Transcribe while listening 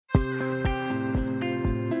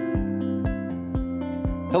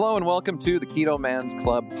Hello and welcome to the Keto Man's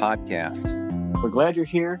Club podcast. We're glad you're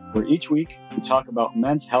here, where each week we talk about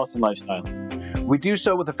men's health and lifestyle. We do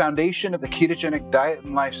so with the foundation of the ketogenic diet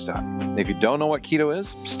and lifestyle. If you don't know what keto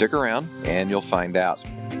is, stick around and you'll find out.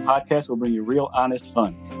 The podcast will bring you real, honest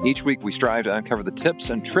fun. Each week we strive to uncover the tips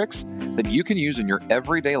and tricks that you can use in your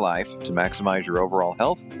everyday life to maximize your overall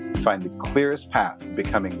health. Find the clearest path to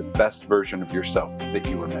becoming the best version of yourself that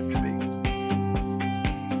you were meant to be.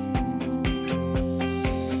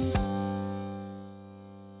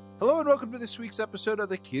 Hello and welcome to this week's episode of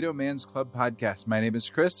the Keto Man's Club podcast. My name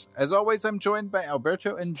is Chris. As always, I'm joined by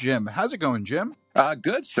Alberto and Jim. How's it going, Jim?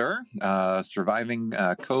 Good, sir. Surviving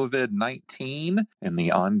COVID-19 and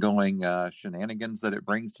the ongoing shenanigans that it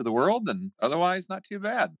brings to the world, and otherwise not too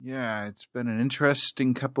bad. Yeah, it's been an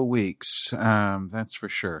interesting couple weeks, that's for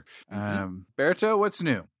sure. Alberto, what's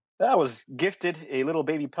new? I was gifted a little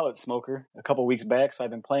baby pellet smoker a couple weeks back, so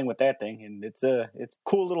I've been playing with that thing, and it's a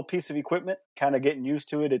cool little piece of equipment. Kind of getting used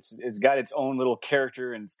to it. It's got its own little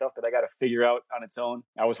character and stuff that I got to figure out on its own.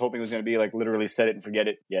 I was hoping it was going to be like literally set it and forget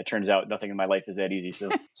it. Yeah, it turns out nothing in my life is that easy.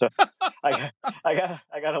 So I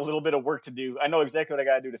got a little bit of work to do. I know exactly what I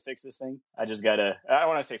got to do to fix this thing. I just gotta, I don't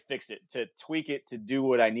want to say fix it, to tweak it to do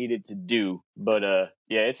what I need it to do. But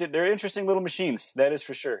yeah, they're interesting little machines. That is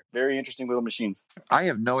for sure. Very interesting little machines. I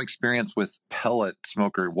have no experience with pellet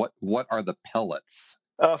smoker. What are the pellets?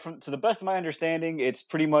 To the best of my understanding, it's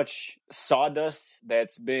pretty much sawdust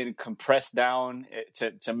that's been compressed down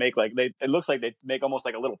to make it looks like they make almost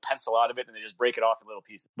like a little pencil out of it and they just break it off in little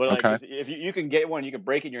pieces. But like, okay. If you can get one, you can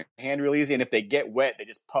break it in your hand real easy. And if they get wet, they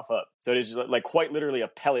just puff up. So it's just like quite literally a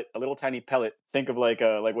pellet, a little tiny pellet. Think of like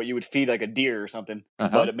what you would feed like a deer or something,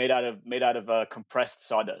 but made out of compressed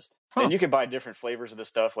sawdust. Huh. And you can buy different flavors of this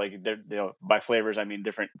stuff. Like, by flavors, I mean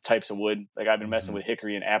different types of wood. Like, I've been messing with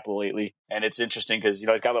hickory and apple lately. And it's interesting because,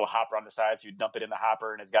 it's got a little hopper on the side. So you dump it in the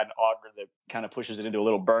hopper and it's got an auger that kind of pushes it into a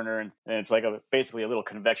little burner. And it's like basically a little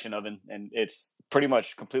convection oven. And it's pretty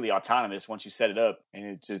much completely autonomous once you set it up. And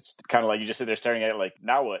it's just kind of like you just sit there staring at it like,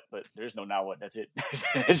 now what? But there's no now what. That's it.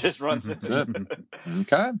 It just runs.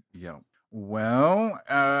 Okay. Yeah. Well,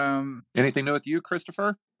 anything new with you,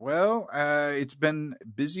 Christopher? Well, it's been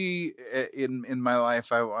busy in my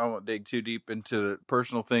life. I won't dig too deep into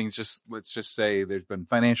personal things. Let's just say there's been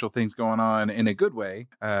financial things going on in a good way,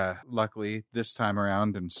 luckily this time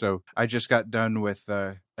around. And so I just got done with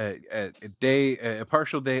a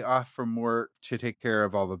partial day off from work to take care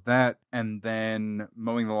of all of that, and then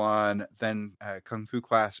mowing the lawn, then kung fu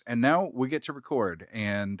class, and now we get to record.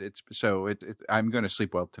 And I'm going to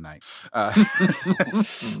sleep well tonight.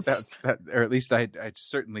 That's that, or at least I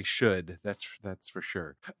certainly should. That's for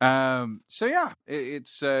sure. So yeah,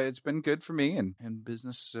 it's been good for me and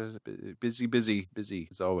business busy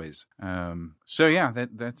as always. So yeah,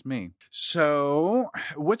 that's me. So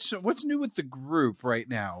what's new with the group right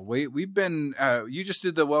now? We've been you just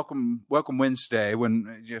did the welcome Wednesday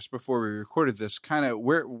when just before we recorded this. Kind of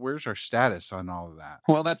where's our status on all of that?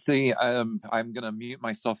 Well, that's the I'm going to mute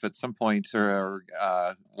myself at some point or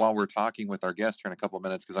while we're talking with our guest here in a couple of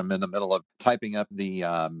minutes because I'm in the middle of typing up the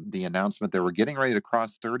announcement that we're getting ready to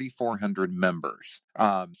cross 3,400 members.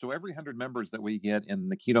 So every 100 members that we get in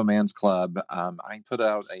the Keto Man's Club, I put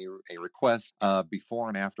out a request of before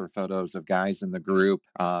and after photos of guys in the group.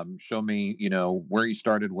 Show me, where you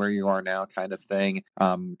started, where you are now, kind of thing.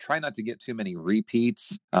 Try not to get too many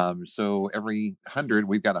repeats. So every 100,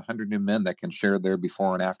 we've got 100 new men that can share their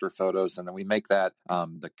before and after photos, and then we make that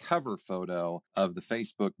the cover photo of the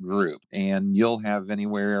Facebook group. And you'll have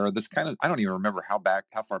anywhere this kind of, I don't even remember how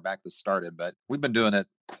far back this started, but we've been doing it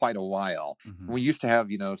quite a while. Mm-hmm. We used to have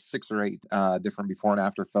 6 or 8 different before and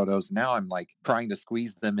after photos. Now I'm like trying to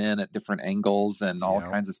squeeze them in at different angles and all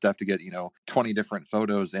kinds of stuff to get 20 different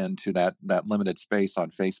photos into that limited space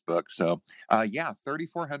on Facebook. So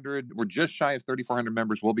 3,400. We're just shy of 3,400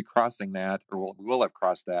 members. We'll be crossing that, or we will have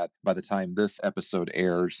crossed that by the time this episode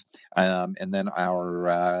airs. And then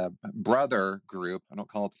our brother group, I don't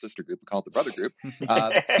call it the sister group, we call it the brother group.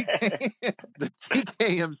 The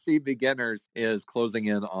TKMC Beginners is closing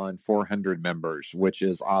in on 400 members, which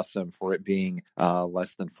is awesome for it being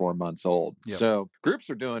less than 4 months old. Yep. So groups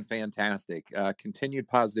are doing fantastic. Continued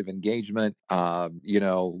positive engagement.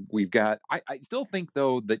 We've got, I still think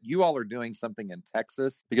though that you all are doing something in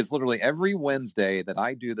Texas, because literally every Wednesday that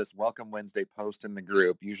I do this Welcome Wednesday post in the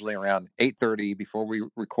group, usually around 8:30 before we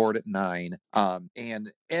record at 9.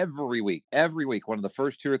 And every week, one of the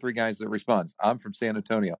first 2 or 3 guys that responds, I'm from San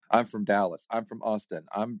Antonio, I'm from Dallas, I'm from Austin,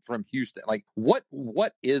 I'm from Houston. Like what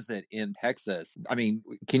what is it in Texas? I mean,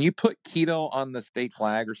 can you put keto on the state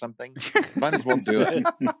flag or something? Might as well do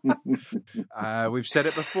it. We've said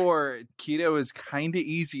it before. Keto is kind of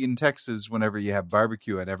easy in Texas whenever you have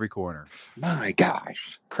barbecue at every corner. My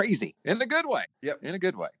gosh. Crazy. In a good way. Yep. In a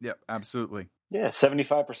good way. Yep, absolutely. Yeah,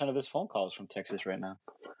 75% of this phone call is from Texas right now.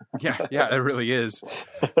 Yeah, it really is.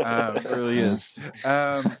 It really is.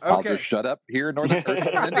 Okay. I'll just shut up here in Northern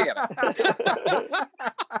Indiana.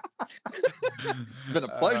 It's been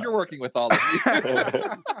a pleasure working with all of you.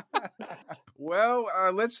 Well,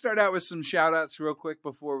 let's start out with some shout outs real quick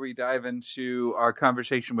before we dive into our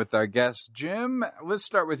conversation with our guest. Jim, let's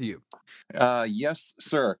start with you. Yes,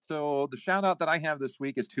 sir. So the shout out that I have this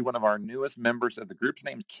week is to one of our newest members of the group's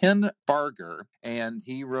name's Ken Barger. And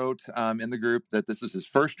he wrote in the group that this is his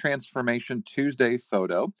first Transformation Tuesday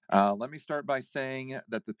photo. Let me start by saying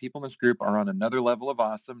that the people in this group are on another level of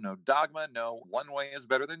awesome. No dogma, no one way is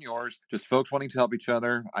better than yours. Just folks wanting to help each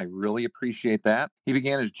other. I really appreciate that. He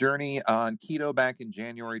began his journey on keto back in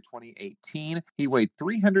January 2018. He weighed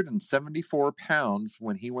 374 pounds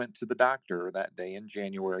when he went to the doctor that day in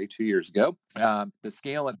January 2 years ago. The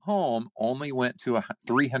scale at home only went to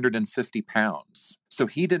 350 pounds. So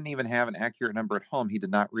he didn't even have an accurate number at home. He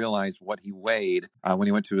did not realize what he weighed when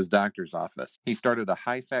he went to his doctor's office. He started a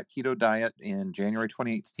high-fat keto diet in January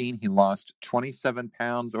 2018. He lost 27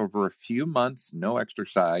 pounds over a few months, no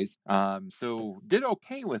exercise. So did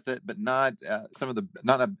okay with it, but not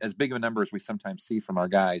as big of a number as we sometimes see from our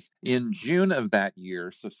guys. In June of that year,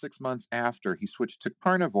 so 6 months after, he switched to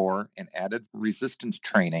carnivore and added resistance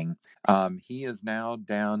training. He is now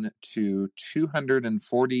down to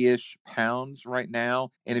 240-ish pounds right now.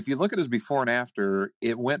 And if you look at his before and after,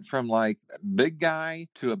 it went from like a big guy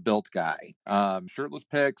to a built guy. Shirtless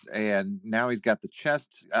pics, and now he's got the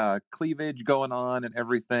chest cleavage going on and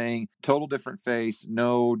everything. Total different face,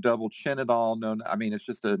 no double chin at all. It's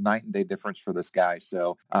just a night and day difference for this guy.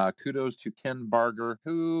 So kudos to Ken Barger,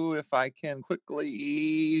 who, if I can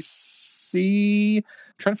quickly see, I'm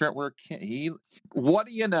trying to figure out where what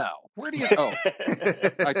do you know? Where do you know?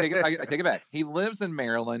 I take it back. He lives in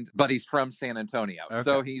Maryland, but he's from San Antonio.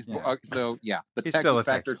 Okay. So the Texas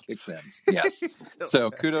factor kicks in. Yes. So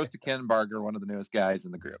kudos to Ken Barger, one of the newest guys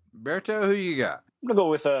in the group. Berto, who you got? I'm going to go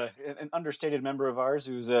with an understated member of ours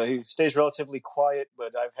he stays relatively quiet,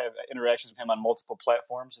 but I've had interactions with him on multiple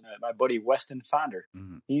platforms. And my buddy Weston Fonder.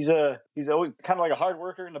 Mm-hmm. He's always kind of like a hard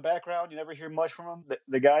worker in the background. You never hear much from him.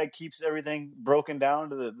 The guy keeps everything broken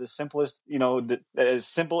down to the simplest, as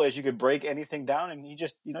simple as you could break anything down. And he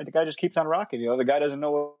just, the guy just keeps on rocking. The guy doesn't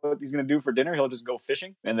know what he's going to do for dinner. He'll just go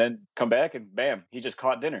fishing and then come back and bam, he just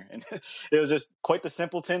caught dinner. And it was just quite the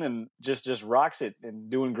simpleton and just rocks it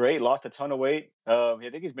and doing great. Lost a ton of weight. I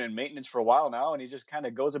think he's been in maintenance for a while now, and he just kind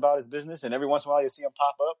of goes about his business. And every once in a while, you see him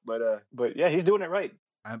pop up. But yeah, he's doing it right.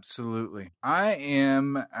 Absolutely. I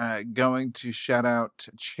am going to shout out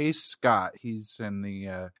Chase Scott. He's in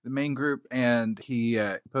the main group, and he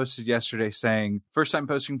posted yesterday saying, first time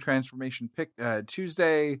posting Transformation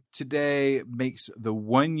Tuesday. Today makes the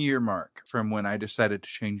 1 year mark from when I decided to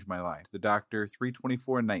change my life. The doctor,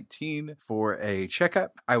 324.19 for a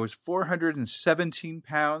checkup. I was 417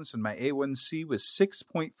 pounds, and my A1C was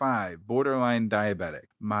 6.5, borderline diabetic.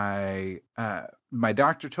 My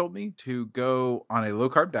doctor told me to go on a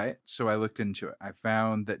low-carb diet, so I looked into it. I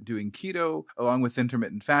found that doing keto along with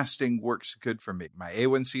intermittent fasting works good for me. My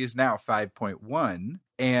A1C is now 5.1,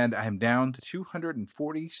 and I'm down to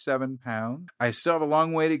 247 pounds. I still have a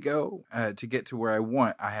long way to go to get to where I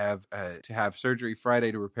want. I have to have surgery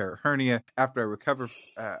Friday to repair a hernia. After I recover,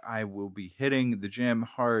 I will be hitting the gym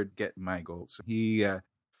hard, getting my goals. He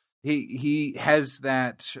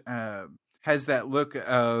has that look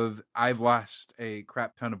of I've lost a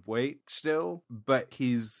crap ton of weight still, but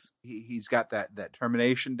he's got that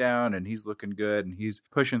determination down, and he's looking good, and he's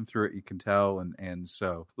pushing through it, you can tell, and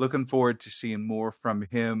so looking forward to seeing more from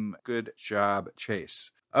him. Good job,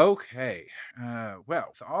 Chase. Okay, well,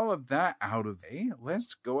 with all of that out of the way,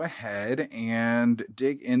 let's go ahead and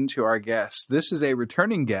dig into our guest. This is a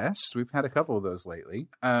returning guest. We've had a couple of those lately.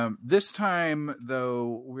 This time,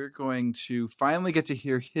 though, we're going to finally get to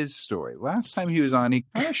hear his story. Last time he was on, he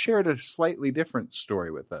kind of shared a slightly different story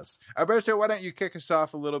with us. Alberto, why don't you kick us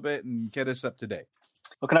off a little bit and get us up to date?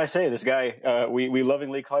 What can I say? This guy, we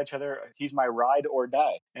lovingly call each other, he's my ride or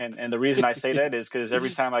die. And the reason I say that is because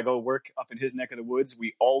every time I go work up in his neck of the woods,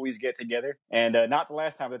 we always get together. And not the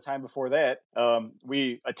last time, the time before that,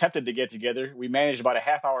 we attempted to get together. We managed about a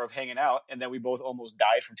half hour of hanging out, and then we both almost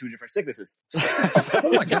died from two different sicknesses.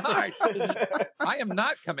 Oh my God. I am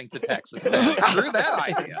not coming to Texas. Screw that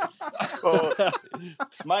idea. Well,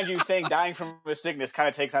 mind you, saying dying from a sickness kind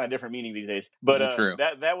of takes on a different meaning these days. But True.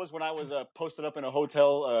 that was when I was posted up in a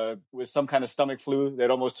hotel with some kind of stomach flu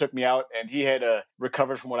that almost took me out, and he had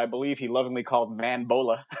recovered from what I believe he lovingly called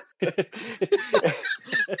manbola.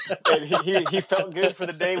 And he felt good for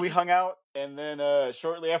the day we hung out, and then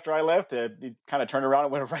shortly after I left, he kind of turned around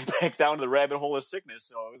and went right back down to the rabbit hole of sickness.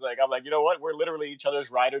 So it was like, I'm like, you know what? We're literally each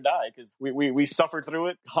other's ride or die, because we suffered through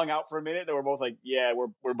it, hung out for a minute, and we're both like, yeah,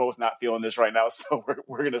 we're both not feeling this right now, so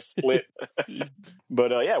we're gonna split.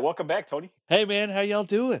 But yeah, welcome back, Tony. Hey man, how y'all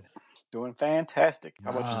doing? Doing fantastic. How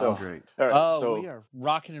about yourself? Great. All right, We are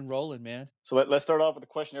rocking and rolling, man. So let's start off with the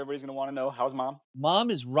question everybody's going to want to know. How's mom?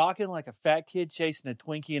 Mom is rocking like a fat kid chasing a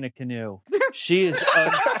Twinkie in a canoe. She is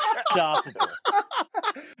unstoppable.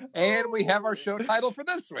 And we have our show title for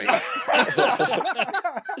this week.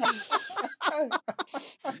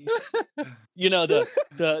 You know,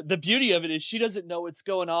 the beauty of it is she doesn't know what's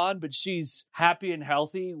going on, but she's happy and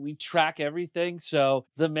healthy. We track everything. So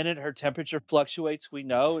the minute her temperature fluctuates, we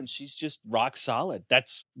know, and she's just rock solid.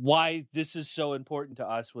 That's why this is so important to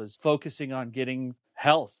us, was focusing on getting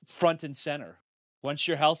health front and center. Once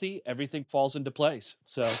you're healthy, everything falls into place.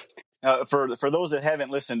 So for those that haven't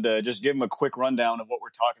listened, just give them a quick rundown of what we're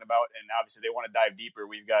talking about. And obviously they want to dive deeper.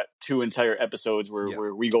 We've got 2 entire episodes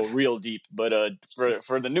where we go real deep. But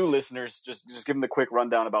for the new listeners, just give them the quick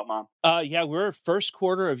rundown about mom. Yeah, we're first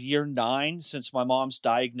quarter of year 9 since my mom's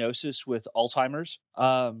diagnosis with Alzheimer's.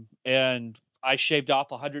 And I shaved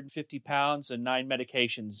off 150 pounds and 9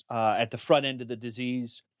 medications at the front end of the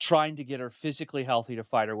disease, trying to get her physically healthy to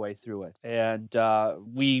fight her way through it. And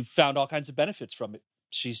we found all kinds of benefits from it.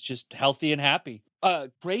 She's just healthy and happy.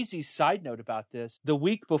 Crazy side note about this. The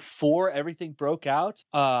week before everything broke out,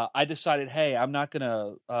 I decided, hey, I'm not going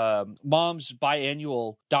to, mom's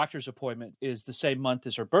biannual doctor's appointment is the same month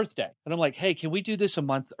as her birthday. And I'm like, hey, can we do this a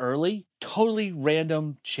month early? Totally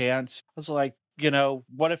random chance. I was like, you know,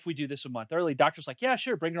 what if we do this a month early? Doctor's like, yeah,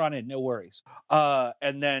 sure, bring her on in, no worries.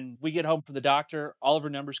 And then we get home from the doctor, all of her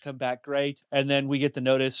numbers come back great. And then we get the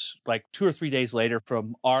notice like 2 or 3 days later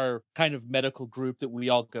from our kind of medical group that we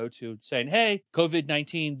all go to saying, hey,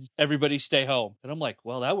 COVID-19, everybody stay home. And I'm like,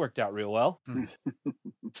 well, that worked out real well.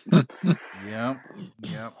 Yep.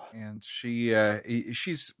 And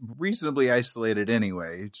she's reasonably isolated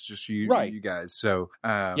anyway. It's just you guys. So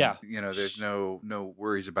you know, there's no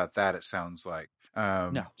worries about that, it sounds like.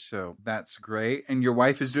 No. So that's great. And your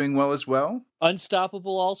wife is doing well as well?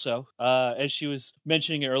 Unstoppable also. As she was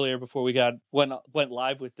mentioning earlier before we went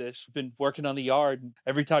live with this, been working on the yard. And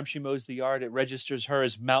every time she mows the yard, it registers her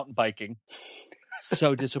as mountain biking.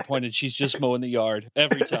 So disappointed. She's just mowing the yard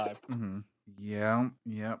every time. Mm-hmm. Yeah.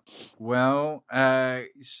 Well,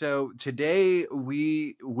 so today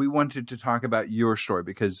we wanted to talk about your story,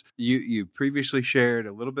 because you previously shared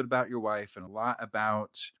a little bit about your wife and a lot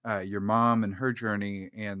about your mom and her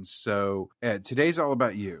journey, and so today's all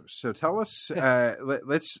about you. So tell us,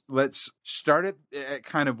 let's start at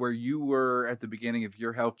kind of where you were at the beginning of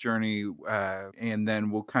your health journey, and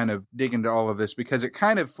then we'll kind of dig into all of this, because it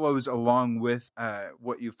kind of flows along with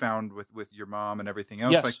what you found with your mom and everything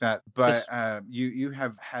else like that. But you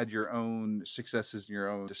have had your own successes and your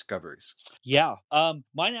own discoveries. Yeah.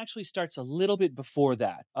 Mine actually starts a little bit before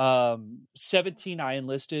that. 17, I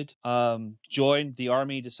enlisted, joined the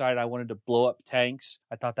Army, decided I wanted to blow up tanks.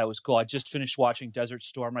 I thought that was cool. I just finished watching Desert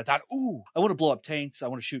Storm. I thought, ooh, I want to blow up tanks. I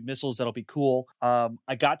want to shoot missiles. That'll be cool.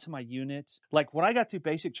 I got to my unit. Like when I got through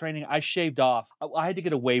basic training, I shaved off. I had to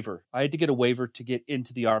get a waiver. I had to get a waiver to get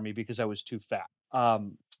into the Army because I was too fat.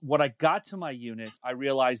 When I got to my unit, I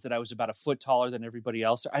realized that I was about a foot taller than everybody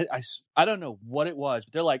else. I don't know what it was,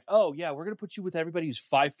 but they're like, oh yeah, we're going to put you with everybody who's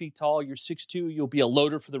 5 feet tall. You're 6'2". You'll be a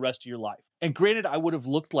loader for the rest of your life. And granted, I would have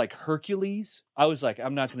looked like Hercules. I was like,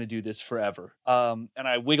 I'm not going to do this forever. And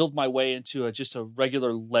I wiggled my way into just a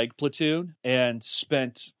regular leg platoon and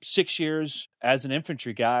spent 6 years as an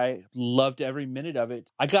infantry guy. Loved every minute of it.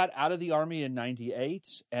 I got out of the Army in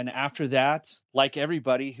 98. And after that, like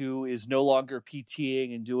everybody who is no longer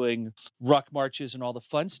PTing and doing ruck marches and all the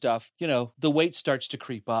fun stuff, you know, the weight starts to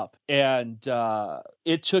creep up. And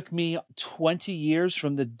it took me 20 years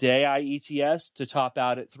from the day I ETS to top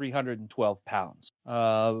out at 312 pounds.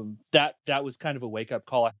 That was kind of a wake-up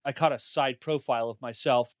call. I caught a side profile of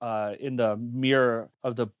myself in the mirror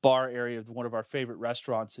of the bar area of one of our favorite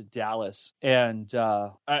restaurants in Dallas. And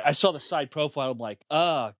I saw the side profile. I'm like,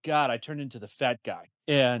 oh God, I turned into the fat guy.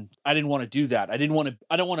 And I didn't want to do that. I don't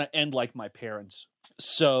want to end like my parents.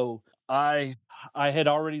 So I had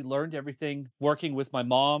already learned everything working with my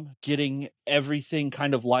mom, getting everything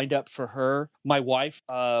kind of lined up for her. My wife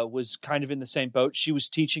was kind of in the same boat. She was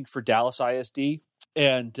teaching for Dallas ISD.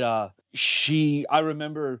 And I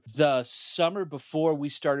remember the summer before we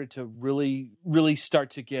started to really start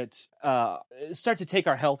to take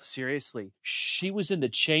our health seriously. She was in the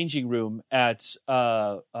changing room at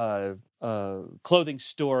clothing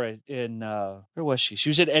store in where was she? She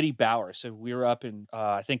was at Eddie Bauer. So we were up in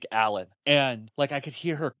I think Allen, and like I could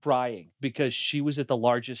hear her crying because she was at the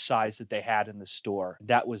largest size that they had in the store.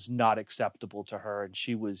 That was not acceptable to her, and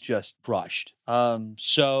she was just crushed.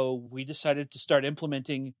 So we decided to start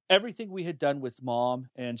implementing everything we had done with Mom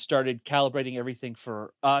and started calibrating everything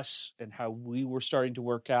for us and how we were starting to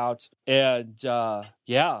work out. And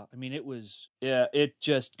it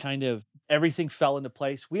just kind of everything fell into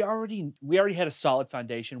place. We already had a solid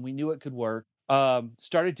foundation. We knew it could work.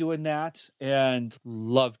 Started doing that and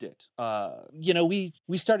loved it.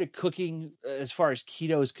 We started cooking as far as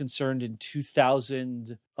keto is concerned in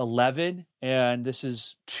 2011, and this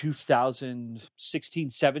is 2016,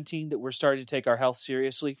 17 that we're starting to take our health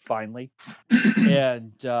seriously finally.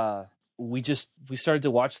 And we started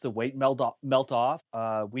to watch the weight melt off.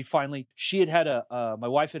 My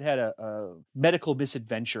wife had a medical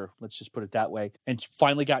misadventure, let's just put it that way, and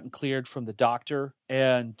finally gotten cleared from the doctor.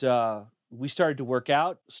 And we started to work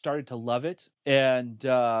out, started to love it. And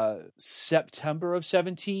September of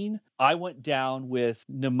 17, I went down with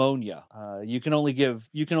pneumonia. You can only be a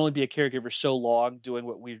caregiver so long doing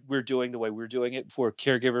what we're doing the way we're doing it before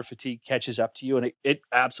caregiver fatigue catches up to you. And it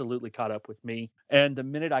absolutely caught up with me. And the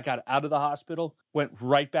minute I got out of the hospital, went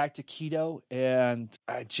right back to keto. And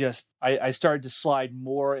I started to slide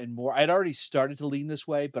more and more. I'd already started to lean this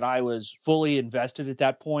way, but I was fully invested at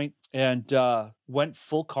that point and went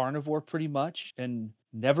full carnivore pretty much and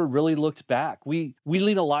never really looked back. We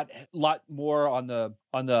lean a lot more on the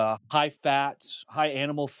high fat, high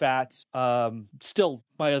animal fat. Still,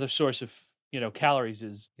 my other source of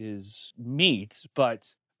calories is meat,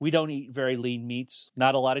 but we don't eat very lean meats.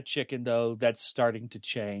 Not a lot of chicken, though. That's starting to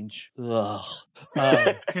change. Ugh.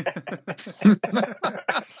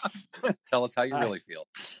 Tell us how you really feel.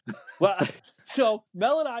 Well, so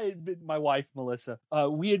Mel and I my wife, Melissa,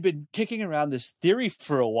 we had been kicking around this theory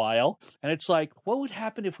for a while. And it's like, what would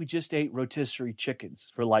happen if we just ate rotisserie chickens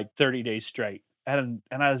for like 30 days straight? And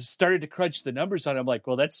I started to crunch the numbers on it. I'm like,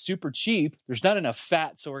 well, that's super cheap. There's not enough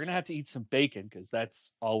fat, so we're gonna have to eat some bacon because that's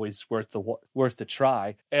always worth the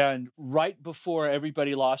try. And right before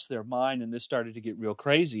everybody lost their mind and this started to get real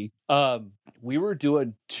crazy, we were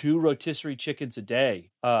doing 2 rotisserie chickens a day.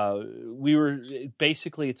 It's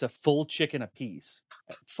a full chicken a piece.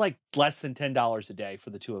 It's like less than $10 a day for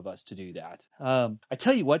the 2 of us to do that. I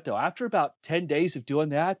tell you what, though, after about 10 days of doing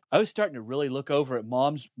that, I was starting to really look over at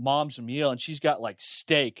mom's meal, and she's got like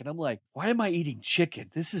steak, and I'm like, why am I eating chicken?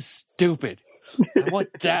 This is stupid. I want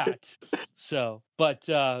that. So, but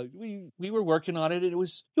we were working on it, and it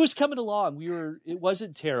was coming along. It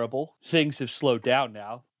wasn't terrible. Things have slowed down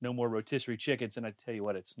now. No more rotisserie chickens, and I tell you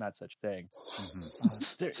what, it's not such a thing.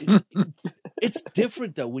 It's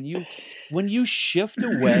different though when you shift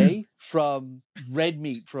away from red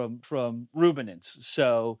meat, from ruminants,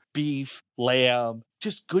 so beef, lamb,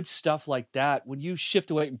 just good stuff like that. When you shift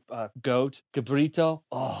away, goat, cabrito,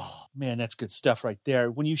 oh man, that's good stuff right there.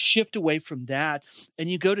 When you shift away from that and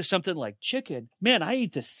you go to something like chicken, man, I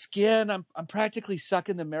eat the skin. I'm practically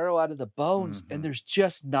sucking the marrow out of the bones, and there's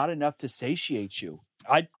just not enough to satiate you.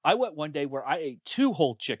 I went one day where I ate 2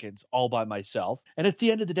 whole chickens all by myself. And at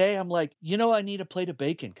the end of the day, I'm like, I need a plate of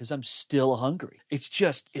bacon because I'm still hungry. It's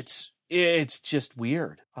just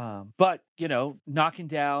weird. But, knocking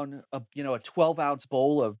down a 12-ounce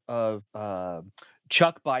bowl of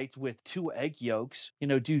chuck bites with 2 egg yolks,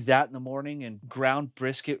 do that in the morning, and ground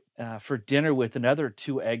brisket for dinner with another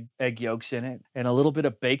 2 egg yolks in it and a little bit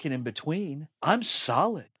of bacon in between. I'm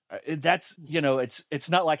solid. That's it's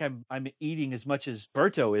not like I'm eating as much as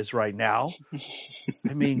Berto is right now.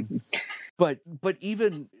 I mean, but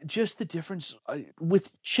even just the difference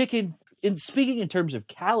with chicken. Speaking in terms of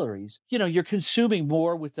calories, you're consuming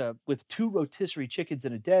more with 2 rotisserie chickens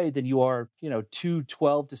in a day than you are 2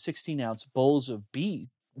 12 to 16 ounce bowls of beef.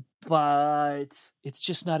 But it's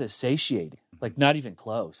just not as satiating, like not even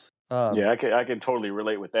close. Yeah, I can totally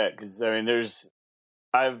relate with that because I mean,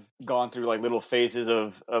 I've gone through like little phases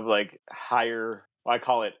of like higher, I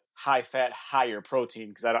call it high fat, higher protein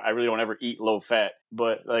because I really don't ever eat low fat.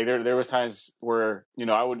 but like there was times where, you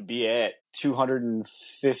know, I would be at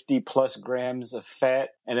 250 plus grams of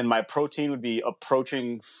fat, and then my protein would be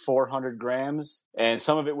approaching 400 grams, and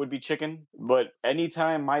some of it would be chicken. But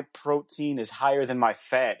anytime my protein is higher than my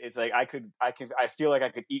fat, it's like I feel like I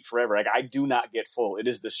could eat forever. Like I do not get full. It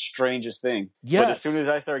is the strangest thing. Yes. But as soon as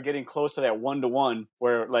I start getting close to that 1-to-1,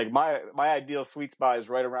 where like my ideal sweet spot is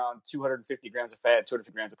right around 250 grams of fat,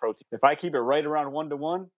 250 grams of protein. If I keep it right around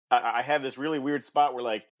 1-to-1, I have this really weird spot where,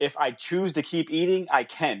 like, if I choose to keep eating, I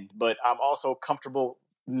can, but I'm also comfortable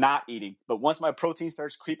not eating. But once my protein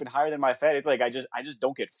starts creeping higher than my fat, it's like I just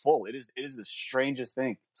don't get full. It is the strangest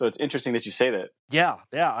thing. So it's interesting that you say that. Yeah.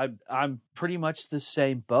 I'm pretty much the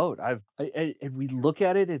same boat. And we look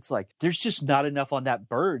at it, it's like there's just not enough on that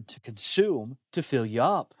bird to consume to fill you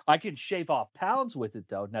up. I can shave off pounds with it,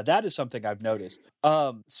 though. Now that is something I've noticed.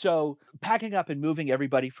 So packing up and moving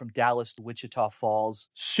everybody from Dallas to Wichita Falls,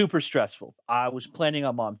 super stressful. I was planning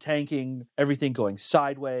on mom tanking, everything going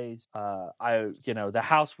sideways. The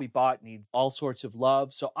house we bought needs all sorts of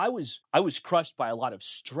love. So I was crushed by a lot of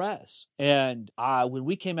stress. And when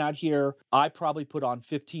we came out here, I probably put on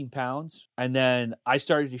 15 pounds, and then I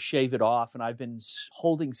started to shave it off, and I've been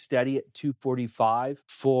holding steady at 245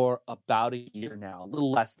 for about a year now, a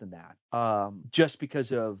little less than that, just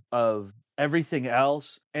because of everything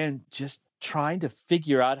else and just trying to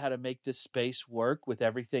figure out how to make this space work with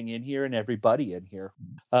everything in here and everybody in here.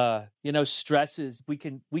 Stress is, we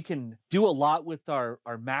can do a lot with our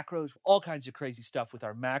macros, all kinds of crazy stuff with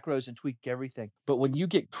our macros and tweak everything. But when you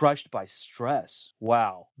get crushed by stress,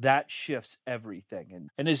 wow, that shifts everything.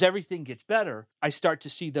 And as everything gets better, I start to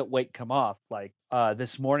see that weight come off. Like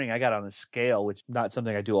this morning I got on a scale, which is not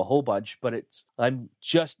something I do a whole bunch, but I'm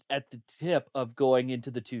just at the tip of going into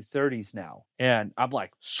the 230s now. And I'm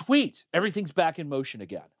like, sweet, everything's back in motion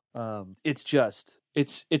again.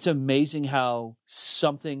 It's amazing how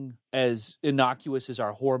something as innocuous as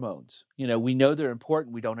our hormones, we know they're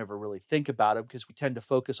important. We don't ever really think about them because we tend to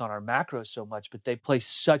focus on our macros so much, but they play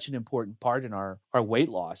such an important part in our weight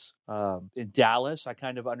loss. In Dallas, I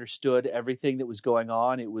kind of understood everything that was going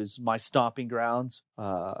on. It was my stomping grounds.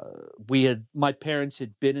 My parents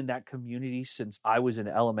had been in that community since I was in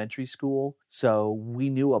elementary school. So we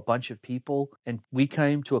knew a bunch of people, and we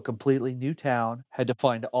came to a completely new town, had to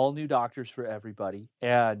find all new doctors for everybody.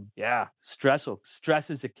 And yeah, stress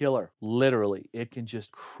is a killer. Literally, it can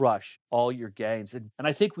just crush all your gains. And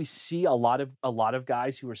I think we see a lot of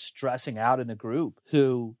guys who are stressing out in the group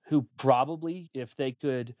who probably, if they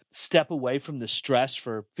could step away from the stress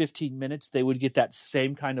for 15 minutes, they would get that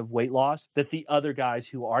same kind of weight loss that the other guys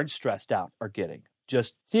who aren't stressed out are getting.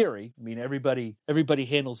 Just theory. I mean, everybody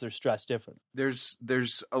handles their stress different.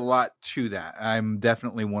 There's a lot to that. I'm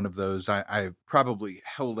definitely one of those. I've probably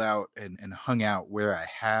held out and hung out where I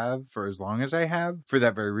have for as long as I have for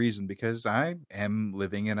that very reason, because I am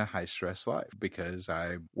living in a high stress life, because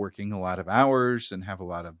I'm working a lot of hours and have a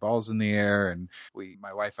lot of balls in the air. And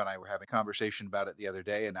my wife and I were having a conversation about it the other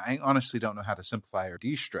day, and I honestly don't know how to simplify or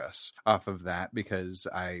de-stress off of that, because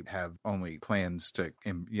I have only plans to,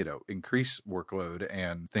 increase workload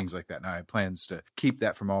and things like that. Now I have plans to keep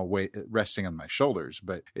that from all weight resting on my shoulders,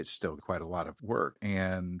 but it's still quite a lot of work.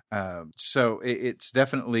 And so it's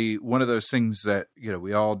definitely one of those things that,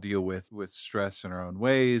 we all deal with stress in our own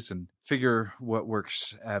ways and figure what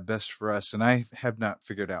works best for us. And I have not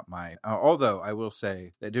figured out mine. Although I will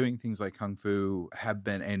say that doing things like Kung Fu have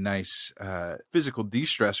been a nice physical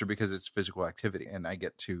de-stressor, because it's physical activity and I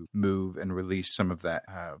get to move and release some of that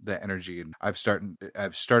energy. And I've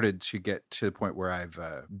started to get to the point where I've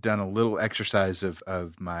done a little exercise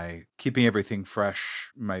of my keeping everything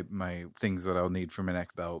fresh, my things that I'll need for my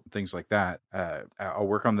neck belt, things like that. I'll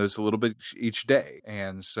work on those a little bit each day.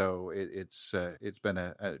 And so it's been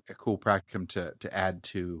a cool practicum to add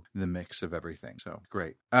to the mix of everything. So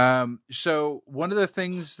great. So one of the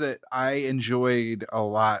things that I enjoyed a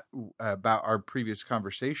lot about our previous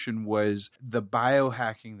conversation was the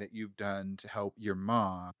biohacking that you've done to help your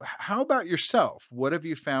mom. How about yourself? What have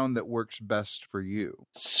you found that works best for you?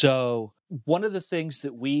 So one of the things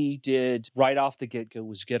that we did right off the get-go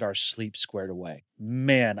was get our sleep squared away.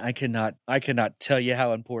 Man, I cannot tell you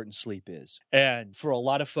how important sleep is. And for a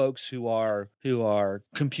lot of folks who are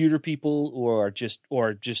computer people or just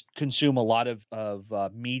consume a lot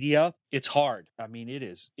of media, it's hard. I mean, it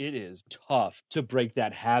is tough to break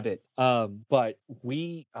that habit. But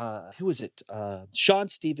who was it? Sean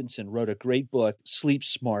Stevenson wrote a great book, Sleep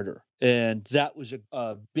Smarter. And that was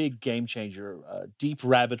a big game changer, a deep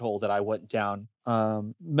rabbit hole that I went down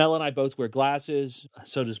Mel and I both wear glasses.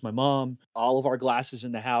 So does my mom. All of our glasses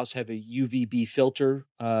in the house have a UVB filter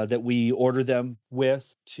that we order them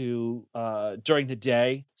with to during the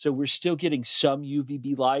day. So we're still getting some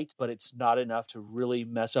UVB light, but it's not enough to really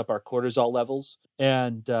mess up our cortisol levels.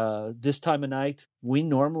 And this time of night, we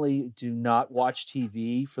normally do not watch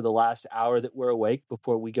TV for the last hour that we're awake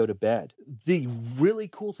before we go to bed. The really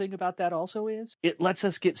cool thing about that also is it lets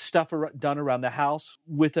us get stuff done around the house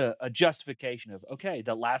with a justification of, okay,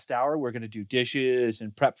 the last hour we're going to do dishes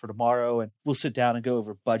and prep for tomorrow, and we'll sit down and go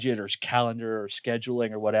over budget or calendar or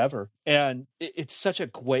scheduling or whatever. And it's such a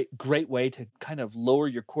great way to kind of lower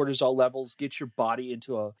your cortisol levels, get your body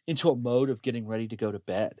into a mode of getting ready to go to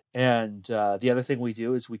bed. And the other thing we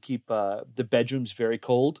do is we keep the bedrooms very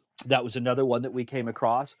cold. That was another one that we came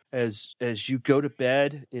across. As you go to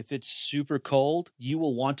bed, if it's super cold, you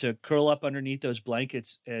will want to curl up underneath those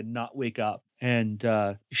blankets and not wake up. And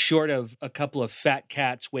short of a couple of fat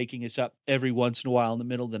cats waking us up every once in a while in the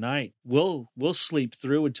middle of the night, we'll sleep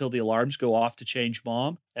through until the alarms go off to change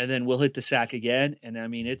mom, and then we'll hit the sack again. And I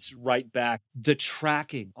mean, it's right back. The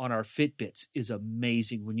tracking on our Fitbits is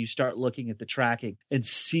amazing when you start looking at the tracking and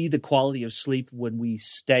see the quality of sleep when we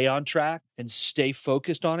stay on track and stay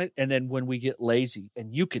focused on it, and then when we get lazy,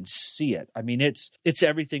 and you can see it. I mean, it's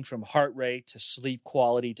everything from heart rate to sleep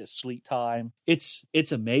quality to sleep time. It's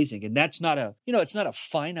amazing, and that's not it's not a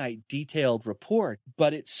finite, detailed report,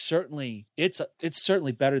 but it's certainly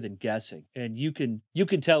better than guessing, and you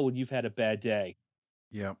can tell when you've had a bad day.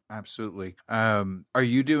 Yeah, absolutely. Are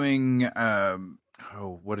you doing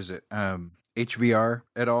what is it? HVR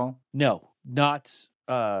at all? No, not.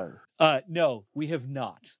 No, we have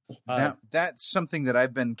not. That's something that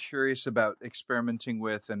I've been curious about experimenting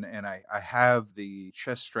with, and I have the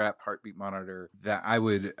chest strap heartbeat monitor that I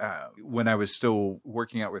would, when I was still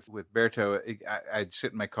working out with Berto, I'd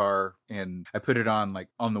sit in my car and I put it on like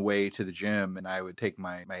on the way to the gym, and I would take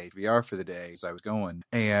my HVR for the day as I was going.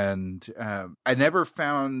 And I never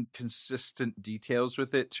found consistent details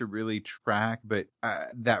with it to really track, but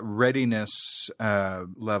that readiness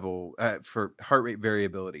level for heart rate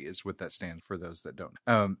variability is what that stands for those that don't.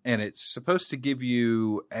 And it's supposed to give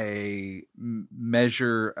you a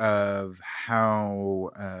measure of how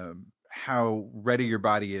ready your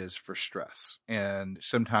body is for stress. And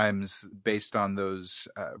sometimes based on those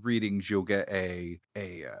readings, you'll get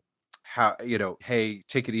how, hey,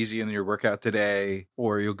 take it easy in your workout today,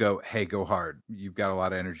 or you'll go, hey, go hard. You've got a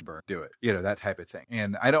lot of energy burn. Do it. That type of thing.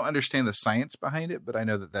 And I don't understand the science behind it, but I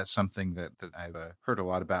know that that's something that I've heard a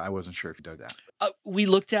lot about. I wasn't sure if you dug that. We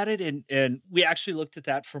looked at it, and we actually looked at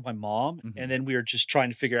that for my mom. Mm-hmm. And then we were just trying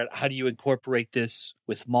to figure out, how do you incorporate this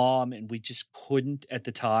with mom? And we just couldn't at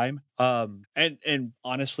the time. And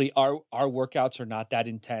honestly, our workouts are not that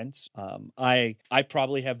intense. I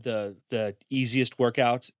probably have the easiest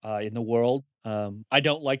workout in the world. I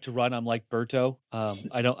don't like to run. I'm like Berto.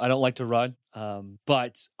 I don't like to run.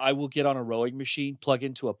 But I will get on a rowing machine, plug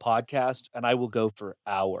into a podcast, and I will go for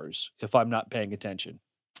hours if I'm not paying attention.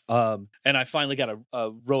 And I finally got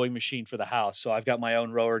a rowing machine for the house. So I've got my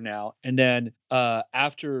own rower now. And then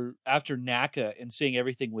after NACA and seeing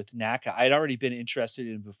everything with NACA, I'd already been interested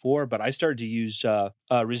in before, but I started to use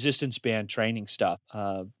resistance band training stuff.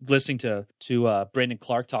 Listening to Brandon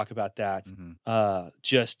Clark talk about that,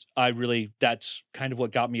 that's kind of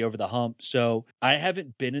what got me over the hump. So I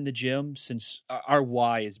haven't been in the gym since our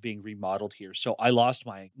Y is being remodeled here. So I lost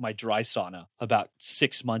my dry sauna about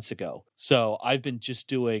 6 months ago. So I've been just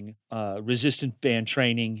doing resistance band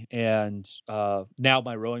training and now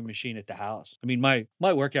my rowing machine at the house. I mean, my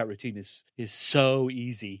workout routine is so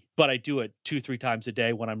easy, but I do it 2-3 times a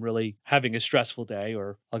day when I'm really having a stressful day,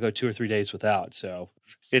 or I'll go 2 or 3 days without. So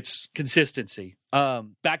it's consistency.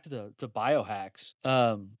 Back to the biohacks.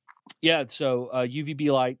 Yeah. So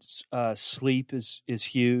UVB lights, sleep is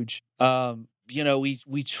huge.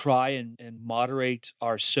 We try and moderate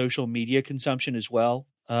our social media consumption as well.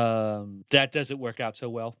 That doesn't work out so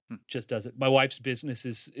well. Just doesn't. My wife's business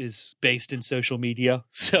is based in social media,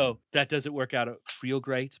 so that doesn't work out real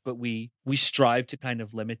great, but we strive to kind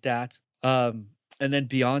of limit that. And then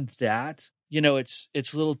beyond that,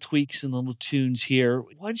 it's little tweaks and little tunes here.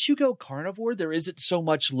 Once you go carnivore, there isn't so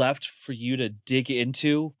much left for you to dig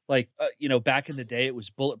into. Like, back in the day, it was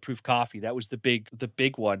Bulletproof coffee. That was the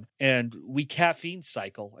big one. And we caffeine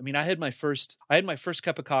cycle. I mean, I had my first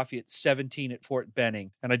cup of coffee at 17 at Fort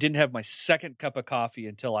Benning, and I didn't have my second cup of coffee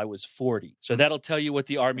until I was 40. So that'll tell you what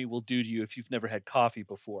the Army will do to you if you've never had coffee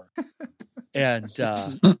before. And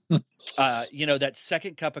that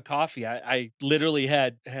second cup of coffee, I literally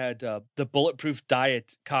had the Bulletproof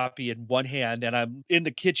Diet copy in one hand, and I'm in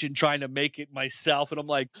the kitchen trying to make it myself. And I'm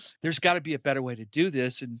like, there's got to be a better way to do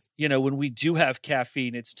this. And, when we do have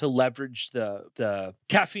caffeine, it's to leverage the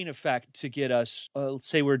caffeine effect to get us, let's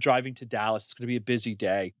say we're driving to Dallas. It's going to be a busy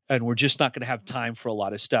day, and we're just not going to have time for a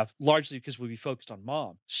lot of stuff, largely because we'll be focused on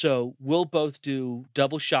Mom. So we'll both do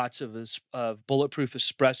double shots of Bulletproof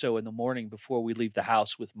espresso in the morning before we leave the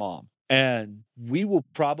house with Mom. And we will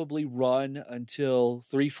probably run until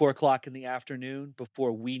 3-4 o'clock in the afternoon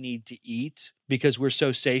before we need to eat because we're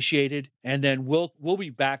so satiated. And then we'll be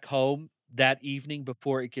back home that evening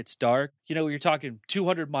before it gets dark. You're talking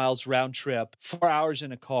 200 miles round trip, 4 hours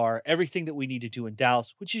in a car, everything that we need to do in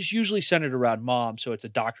Dallas, which is usually centered around Mom. So it's a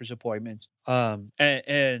doctor's appointment.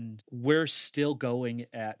 And we're still going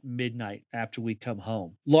at midnight after we come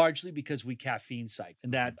home, largely because we caffeine cycle.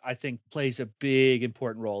 And that, I think, plays a big,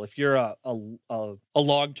 important role. If you're a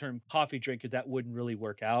long-term coffee drinker, that wouldn't really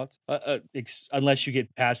work out unless you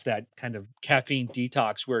get past that kind of caffeine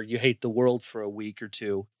detox where you hate the world for a week or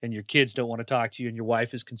two and your kids don't want to talk to you and your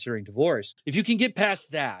wife is considering divorce. If you can get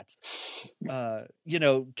past that,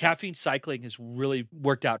 caffeine cycling has really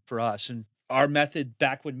worked out for us. And our method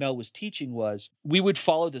back when Mel was teaching was we would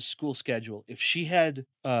follow the school schedule. If she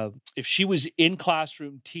was in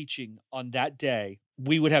classroom teaching on that day,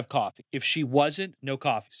 we would have coffee. If she wasn't, no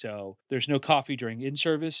coffee. So there's no coffee during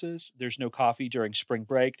in-services. There's no coffee during spring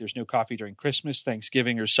break. There's no coffee during Christmas,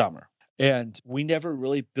 Thanksgiving, or summer. And we never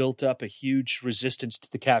really built up a huge resistance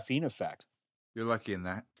to the caffeine effect. You're lucky in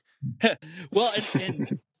that. Well,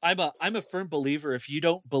 and I'm a firm believer. If you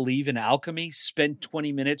don't believe in alchemy, spend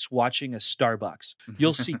 20 minutes watching a Starbucks.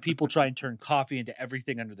 You'll see people try and turn coffee into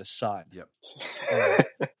everything under the sun. Yep.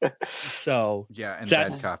 So yeah, and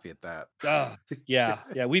bad coffee at that.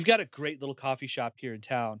 Yeah. We've got a great little coffee shop here in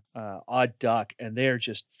town, Odd Duck, and they're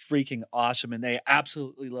just freaking awesome. And they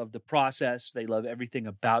absolutely love the process. They love everything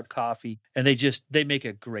about coffee, and they make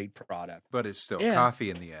a great product. But it's still coffee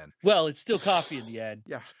in the end. Well, it's still coffee in the end.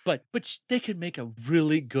 Yeah. But they can make a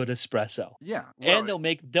really good espresso. Yeah. Well, and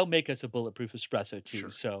they'll make us a bulletproof espresso too.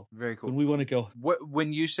 Sure. So very cool. When we want to go,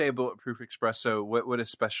 when you say bulletproof espresso, what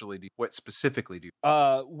specifically do?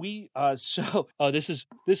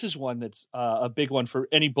 This is one that's a big one for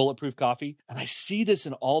any bulletproof coffee, and I see this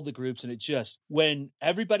in all the groups, and it just when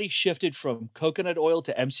everybody shifted from coconut oil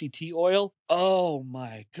to MCT oil. Oh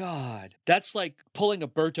my God, that's like pulling a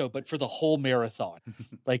Berto, but for the whole marathon.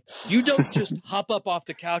 Like you don't just hop up off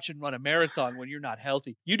the couch and run a marathon when you're not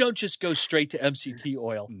healthy. You don't just go straight to MCT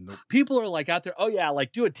oil. Nope. People are like out there, oh yeah,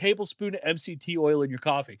 like do a tablespoon of MCT oil in your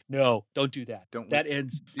coffee. No, don't do that. That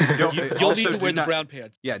ends. You'll need to wear the brown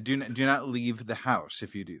pants. Yeah, do not leave the house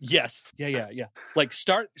if you do that. Yes. Yeah. Like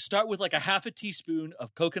start with like a half a teaspoon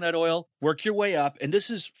of coconut oil, work your way up. And this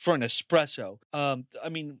is for an espresso.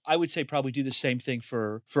 I would say probably do the same thing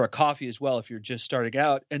for a coffee as well if you're just starting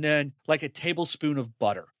out. And then like a tablespoon of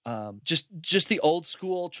butter. Just the old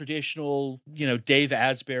school traditional, Dave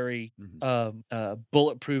Asbury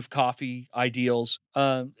bulletproof coffee ideals.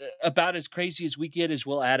 About as crazy as we get is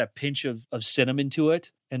we'll add a pinch of cinnamon to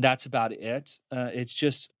it, and that's about it. It's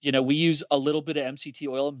just, we use a little bit of MCT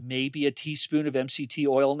oil, maybe a teaspoon of MCT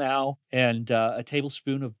oil now, and a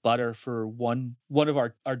tablespoon of butter for one of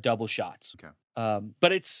our double shots. Okay.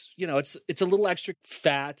 But it's a little extra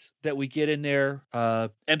fat that we get in there.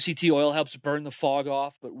 MCT oil helps burn the fog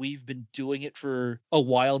off, but we've been doing it for a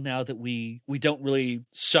while now that we don't really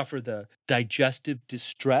suffer the digestive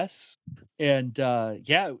distress. And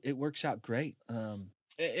it works out great.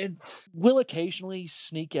 And we'll occasionally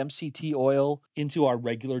sneak MCT oil into our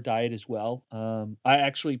regular diet as well. I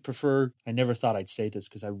actually prefer, I never thought I'd say this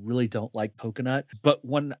because I really don't like coconut, but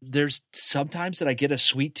when there's sometimes that I get a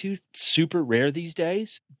sweet tooth, super rare these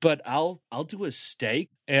days, but I'll do a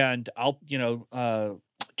steak and I'll,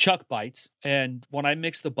 chuck bites. And when I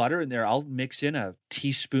mix the butter in there, I'll mix in a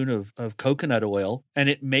teaspoon of coconut oil and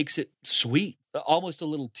it makes it sweet. Almost a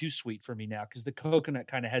little too sweet for me now because the coconut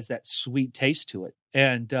kind of has that sweet taste to it.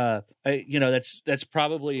 And, that's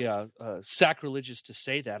probably sacrilegious to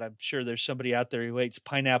say that. I'm sure there's somebody out there who hates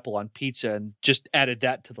pineapple on pizza and just added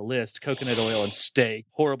that to the list. Coconut oil and steak.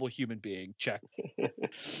 Horrible human being. Check.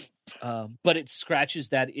 But it scratches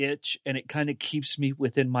that itch and it kind of keeps me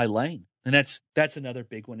within my lane. And that's another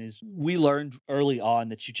big one is we learned early on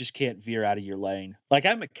that you just can't veer out of your lane. Like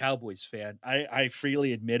I'm a Cowboys fan. I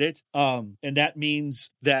freely admit it. And that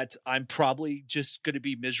means that I'm probably just going to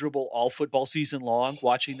be miserable all football season long. along,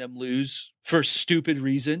 watching them lose for stupid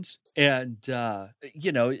reasons. And,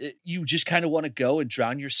 you just kind of want to go and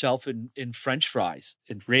drown yourself in French fries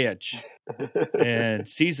and ranch and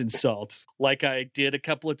seasoned salt, like I did a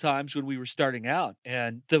couple of times when we were starting out.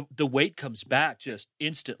 And the weight comes back just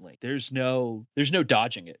instantly. There's no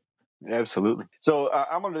dodging it. Absolutely. So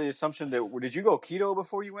I'm under the assumption that, did you go keto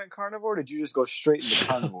before you went carnivore? Or did you just go straight into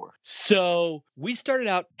carnivore? So we started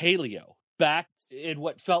out paleo back in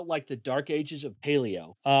what felt like the dark ages of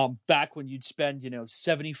paleo. Back when you'd spend,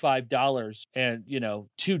 $75 and,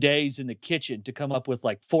 2 days in the kitchen to come up with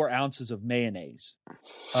like 4 ounces of mayonnaise.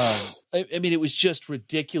 I mean, it was just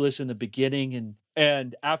ridiculous in the beginning.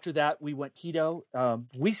 And after that, we went keto.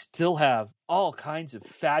 We still have all kinds of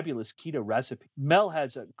fabulous keto recipes. Mel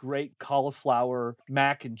has a great cauliflower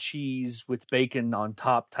mac and cheese with bacon on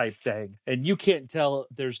top type thing. And you can't tell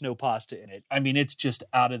there's no pasta in it. I mean, it's just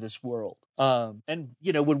out of this world. And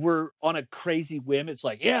when we're on a crazy whim, it's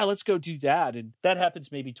like, yeah, let's go do that. And that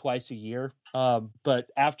happens maybe twice a year. But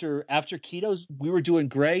after ketos, we were doing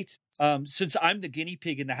great. Since I'm the guinea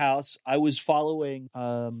pig in the house, I was following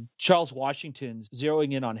Charles Washington's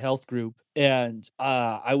Zeroing In on Health group. And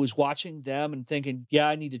I was watching them and thinking, yeah,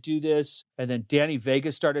 I need to do this. And then Danny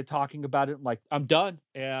Vega started talking about it. I'm like, I'm done.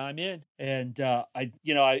 Yeah, I'm in. And I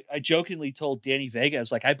jokingly told Danny Vega, I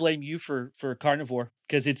was like, I blame you for carnivore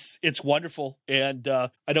because it's wonderful. And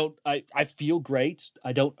I feel great.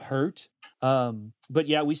 I don't hurt. But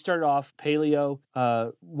yeah, we started off paleo,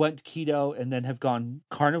 went keto, and then have gone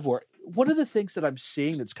carnivore. One of the things that I'm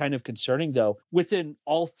seeing that's kind of concerning, though, within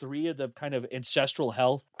all 3 of the kind of ancestral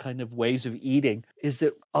health kind of ways of eating, is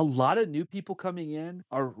that a lot of new people coming in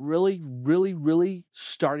are really, really, really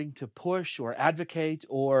starting to push or advocate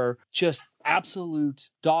or just absolute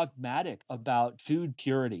dogmatic about food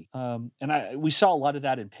purity. We saw a lot of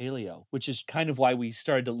that in paleo, which is kind of why we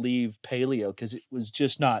started to leave paleo, because it was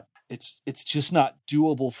just not, it's just not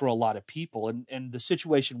doable for a lot of people. And the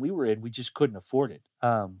situation we were in, we just couldn't afford it.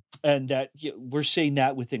 And that we're seeing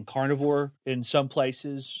that within carnivore in some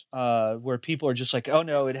places where people are just like, oh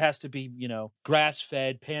no, it has to be,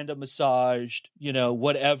 grass-fed, panda massaged,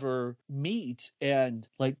 whatever meat. And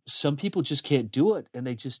like some people just can't do it and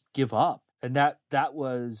they just give up. And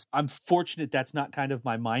I'm fortunate that's not kind of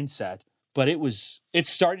my mindset, but it's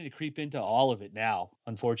starting to creep into all of it now,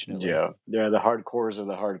 unfortunately. Yeah, the hardcores of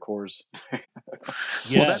the hardcores.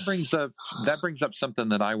 Well, that brings up something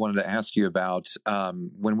that I wanted to ask you about.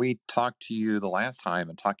 When we talked to you the last time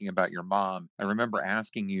and talking about your mom, I remember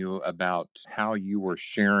asking you about how you were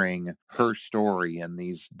sharing her story and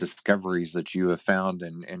these discoveries that you have found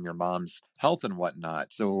in your mom's health and whatnot.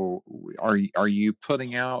 So are you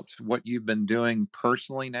putting out what you've been doing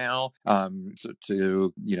personally now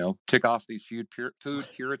to tick off these food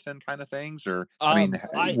Puritan kind of things? Or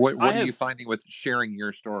what are you finding with sharing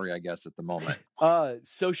your story, I guess, at the moment?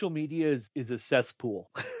 Social media is a cesspool.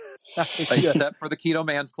 Except for the Keto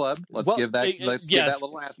Man's Club. Let's give that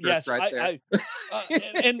little asterisk there.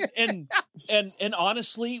 And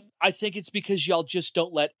honestly, I think it's because y'all just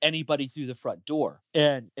don't let anybody through the front door.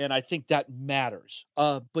 And I think that matters.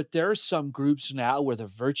 But there are some groups now where the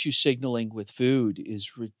virtue signaling with food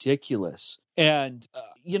is ridiculous. And,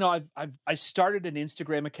 I started an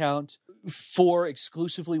Instagram account for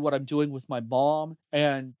exclusively what I'm doing with my mom.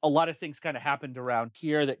 And a lot of things kind of happened around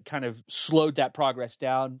here that kind of slowed that progress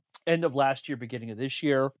down. End of last year, beginning of this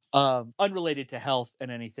year, unrelated to health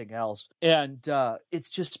and anything else. And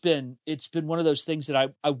it's been one of those things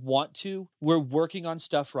that I want to. We're working on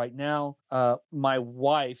stuff right now. My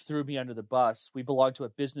wife threw me under the bus. We belong to a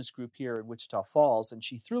business group here in Wichita Falls, and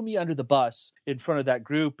she threw me under the bus in front of that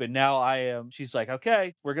group. And now she's like,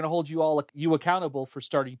 okay, we're going to hold you accountable for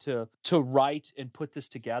starting to write and put this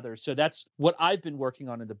together. So that's what I've been working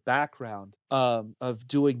on in the background of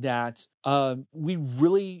doing that. We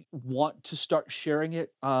really want to start sharing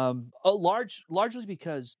it, largely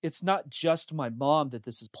because it's not just my mom that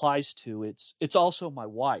this applies to. It's also my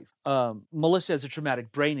wife. Melissa has a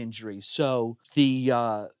traumatic brain injury, so the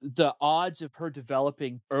odds of her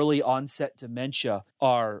developing early onset dementia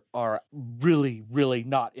are really, really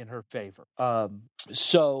not in her favor.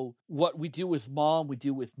 So what we do with mom, we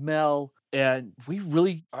do with Mel, and we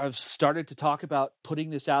really have started to talk about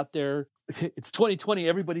putting this out there. It's 2020.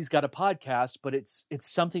 Everybody's got a podcast, but it's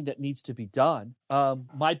something that needs to be done.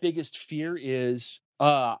 My biggest fear is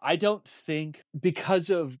I don't think, because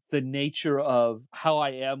of the nature of how I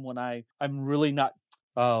am when I'm really not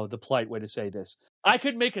Oh, the polite way to say this. I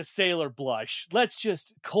could make a sailor blush.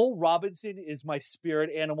 Cole Robinson is my spirit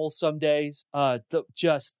animal some days. I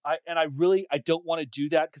don't want to do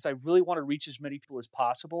that because I really want to reach as many people as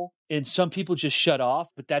possible. And some people just shut off,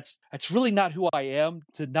 but that's really not who I am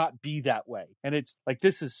to not be that way. And it's like,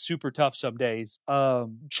 this is super tough some days,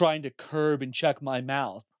 trying to curb and check my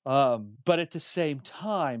mouth. But at the same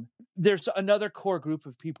time, there's another core group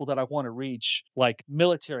of people that I want to reach, like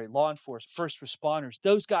military, law enforcement, first responders,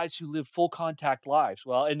 those guys who live full contact lives.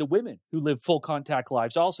 Well, and the women who live full contact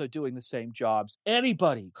lives also doing the same jobs.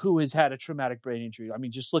 Anybody who has had a traumatic brain injury. I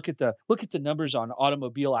mean, just look at the numbers on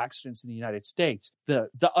automobile accidents in the United States. The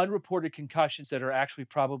unreported concussions that are actually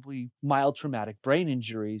probably mild traumatic brain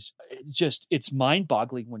injuries. It's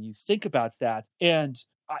mind-boggling when you think about that. And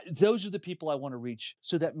those are the people I want to reach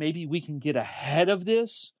so that maybe we can get ahead of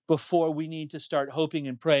this before we need to start hoping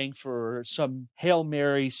and praying for some Hail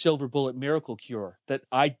Mary silver bullet miracle cure that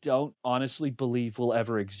I don't honestly believe will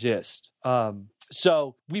ever exist.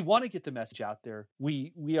 So we want to get the message out there.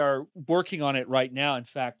 We are working on it right now. In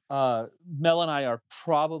fact, Mel and I are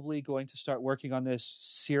probably going to start working on this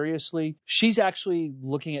seriously. She's actually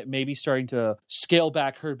looking at maybe starting to scale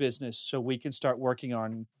back her business so we can start working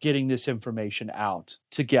on getting this information out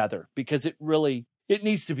together because it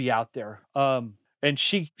needs to be out there. And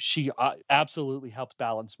she absolutely helped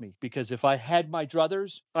balance me because if I had my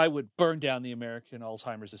druthers, I would burn down the American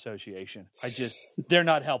Alzheimer's Association. They're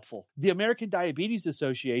not helpful. The American Diabetes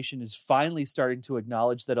Association is finally starting to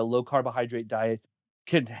acknowledge that a low carbohydrate diet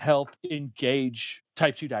can help engage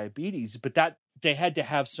type 2 diabetes, but that they had to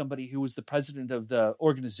have somebody who was the president of the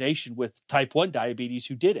organization with type 1 diabetes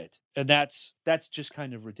who did it. And that's just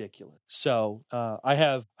kind of ridiculous. So I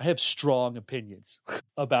have strong opinions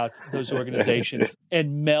about those organizations,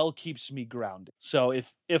 and Mel keeps me grounded. So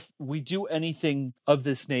if we do anything of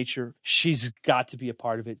this nature, she's got to be a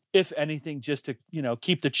part of it. If anything, just to,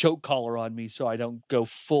 keep the choke collar on me so I don't go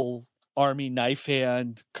full Army knife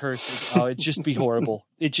hand cursing. Oh, it'd just be horrible.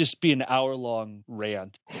 It'd just be an hour-long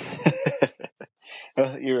rant.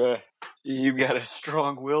 You've got a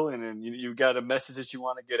strong will, and you've got a message that you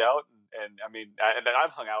want to get out. And I mean,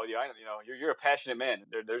 I've hung out with you. You're a passionate man.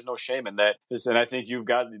 There's no shame in that. And I think you've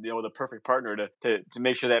got the perfect partner to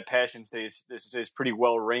make sure that passion stays pretty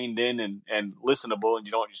well reined in and listenable, and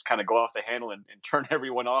you don't just kind of go off the handle and turn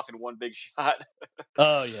everyone off in one big shot.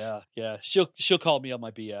 Oh yeah. She'll call me on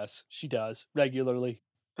my BS. She does regularly.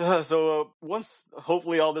 So once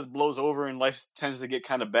hopefully all this blows over and life tends to get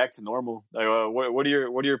kind of back to normal, what are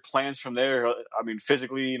your plans from there? I mean,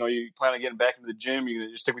 physically, you plan on getting back into the gym? You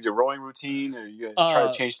gonna stick with your rowing routine, or you gonna try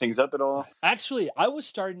to change things up at all? Actually, I was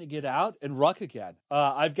starting to get out and ruck again.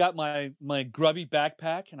 I've got my grubby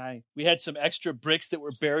backpack, and we had some extra bricks that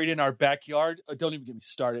were buried in our backyard. Don't even get me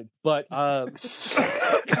started. But I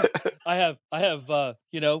have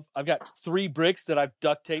I've got 3 bricks that I've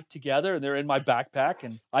duct taped together, and they're in my backpack,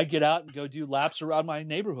 and I get out and go do laps around my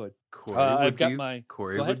neighborhood.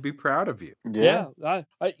 Corey would be proud of you. Yeah.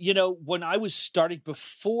 When I was starting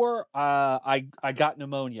before I got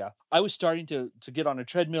pneumonia, I was starting to get on a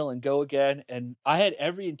treadmill and go again, and I had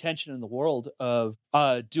every intention in the world of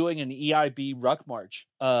doing an EIB ruck march.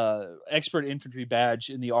 Expert Infantry Badge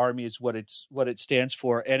in the Army is what it stands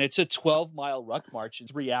for, and it's a 12-mile ruck march in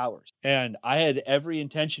 3 hours. And I had every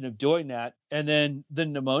intention of doing that, and then the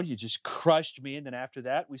pneumonia just crushed me. And then after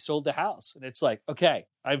that, we sold the house, and it's like, okay,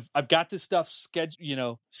 I've got this stuff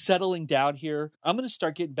settling down here. I'm going to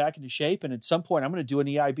start getting back into shape, and at some point, I'm going to do an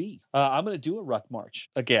EIB. I'm going to do a ruck march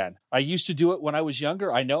again. I used to do it when I was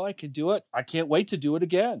younger. I know I can do it. I can't wait to do it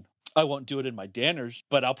again. I won't do it in my Danners,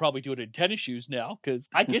 but I'll probably do it in tennis shoes now because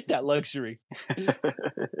I get that luxury.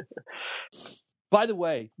 By the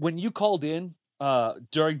way, when you called in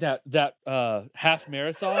during that half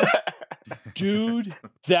marathon, dude,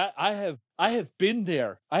 that I have been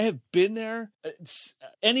there. I have been there.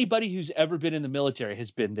 Anybody who's ever been in the military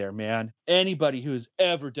has been there, man. Anybody who's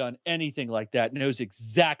ever done anything like that knows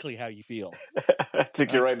exactly how you feel.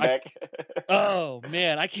 Took you right back. Oh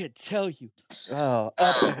man, I can't tell you. Oh.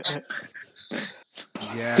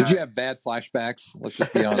 Yeah. Did you have bad flashbacks? Let's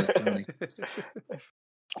just be honest, Tony.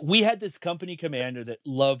 We had this company commander that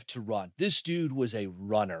loved to run. This dude was a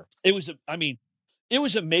runner. It was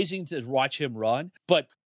amazing to watch him run, but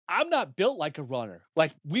I'm not built like a runner.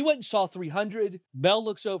 Like, we went and saw 300. Mel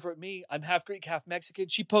looks over at me. I'm half Greek, half Mexican.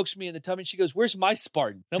 She pokes me in the tummy. And she goes, "Where's my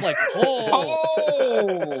Spartan?" And I'm like,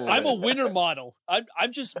 oh, I'm a winner model.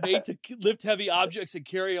 I'm just made to lift heavy objects and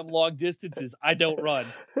carry them long distances. I don't run.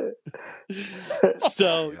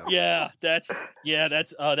 So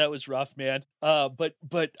that was rough, man.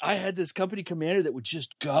 But I had this company commander that would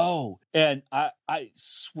just go, and I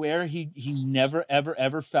swear he never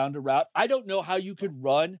ever found a route. I don't know how you could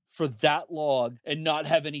run for that long and not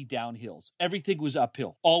have any downhills. Everything was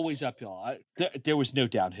uphill, always uphill. There was no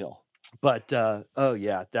downhill. But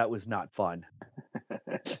that was not fun.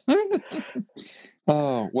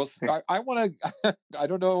 Oh, well, I want to, I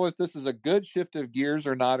don't know if this is a good shift of gears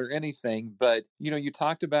or not or anything, but, you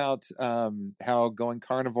talked about how going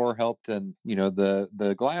carnivore helped and,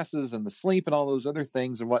 the glasses and the sleep and all those other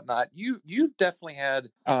things and whatnot. You've definitely had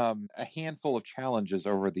a handful of challenges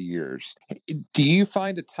over the years. Do you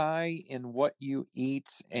find a tie in what you eat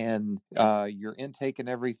and your intake and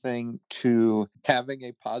everything to having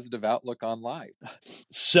a positive outlook on life?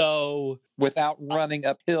 So without running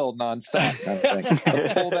uphill nonstop, kind of thing.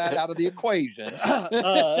 Let's pull that out of the equation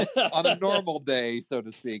on a normal day, so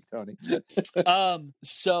to speak, Tony.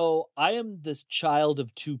 So I am this child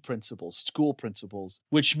of two principals, school principals,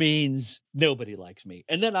 which means nobody likes me,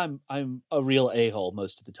 and then I'm a real a-hole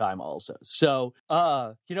most of the time, also. So,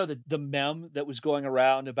 the meme that was going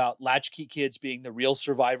around about latchkey kids being the real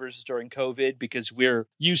survivors during COVID because we're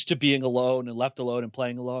used to being alone and left alone and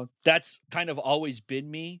playing alone. That's kind of always been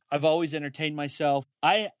me. I've always entertained myself.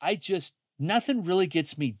 I just, nothing really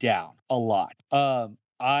gets me down a lot.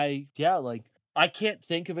 I can't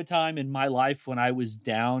think of a time in my life when I was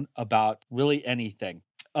down about really anything.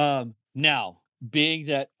 Now, being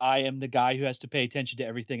that I am the guy who has to pay attention to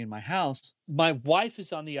everything in my house, my wife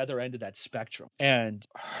is on the other end of that spectrum, and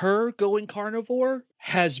her going carnivore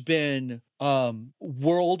has been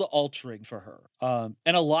world altering for her.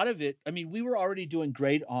 And a lot of it, we were already doing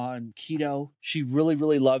great on keto. She really,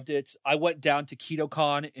 really loved it. I went down to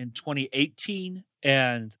KetoCon in 2018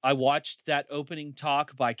 and I watched that opening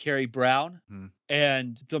talk by Carrie Brown.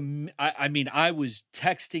 And I was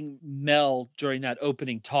texting Mel during that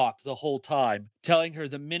opening talk the whole time, telling her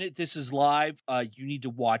the minute this is live, you need to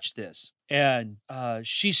watch this. And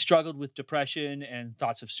she struggled with depression and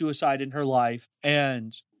thoughts of suicide in her life.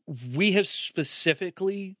 And we have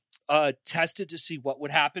specifically tested to see what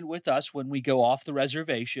would happen with us when we go off the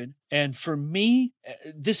reservation. And for me,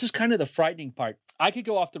 this is kind of the frightening part. I could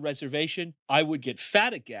go off the reservation, I would get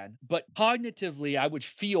fat again, but cognitively, I would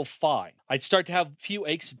feel fine. I'd start to have a few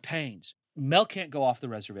aches and pains. Mel can't go off the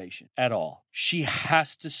reservation at all. She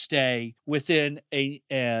has to stay within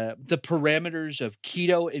the parameters of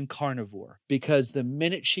keto and carnivore, because the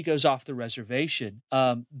minute she goes off the reservation,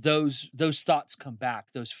 those thoughts come back,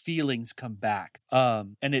 those feelings come back,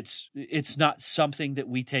 and it's not something that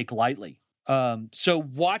we take lightly. So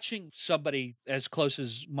watching somebody as close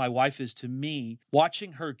as my wife is to me,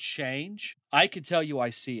 watching her change, I can tell you I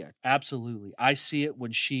see it. Absolutely. I see it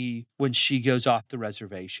when she goes off the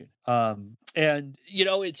reservation. And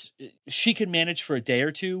she can manage for a day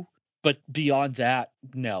or two, but beyond that,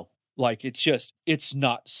 no. Like, it's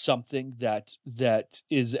not something that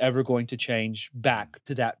is ever going to change back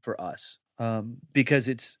to that for us. Because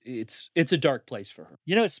it's a dark place for her.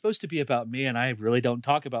 It's supposed to be about me, and I really don't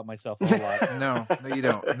talk about myself a lot. No, you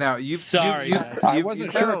don't. Now, I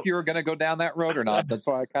wasn't sure if you were going to go down that road or not. That's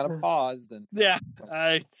why I kind of paused. And yeah,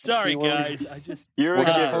 sorry guys. You're a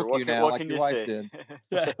giver. What can you say?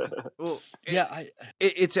 Well,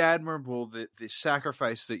 it's admirable that the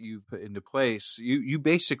sacrifice that you put into place. You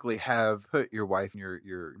basically have put your wife and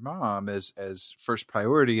your mom as first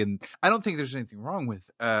priority, and I don't think there's anything wrong with.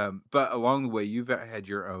 But along the way, you've had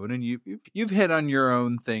your own, and you've hit on your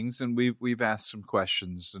own things, and we've asked some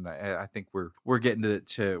questions, and I think we're getting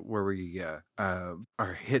to where we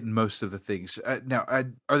are hitting most of the things. Now,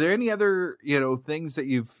 are there any other things that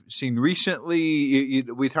you've seen recently?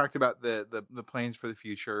 We talked about the plans for the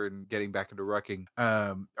future and getting back into rucking.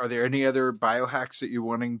 Are there any other biohacks that you're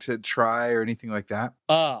wanting to try or anything like that?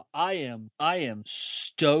 I am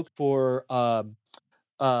stoked for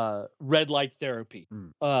red light therapy.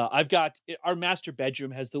 I've got our master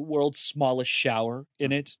bedroom has the world's smallest shower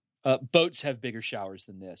in it. Boats have bigger showers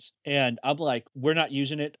than this. And I'm like, we're not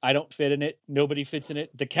using it. I don't fit in it. Nobody fits in it.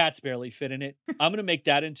 The cats barely fit in it. I'm going to make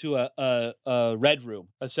that into a red room,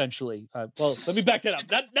 essentially. Well, let me back that up.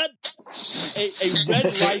 Not a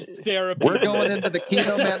red light therapy. We're going into the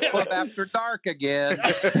Keto Man Club after dark again.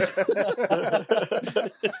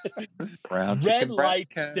 Red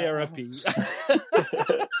light therapy.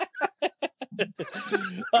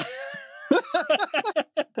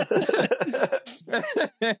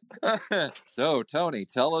 So, Tony,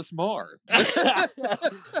 tell us more.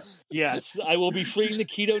 Yes, I will be freeing the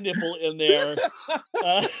keto nipple in there.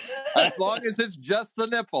 As long as it's just the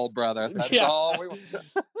nipple, brother. That's all we want.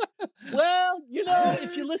 Well,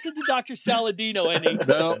 if you listen to Dr. Saladino,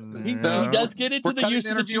 he does get into the use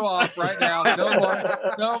of the interview off right now.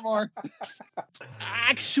 No more.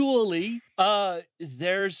 Actually,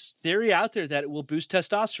 there's theory out there that it will boost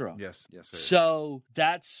testosterone. Yes. So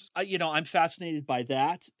that's I'm fascinated by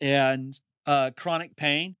that, and chronic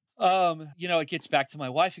pain. It gets back to my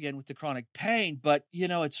wife again with the chronic pain, but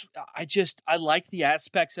I like the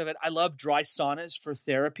aspects of it. I love dry saunas for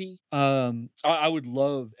therapy. I would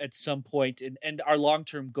love at some point, and our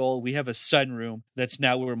long-term goal, we have a sunroom that's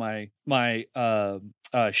now where my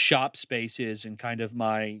shop space is and kind of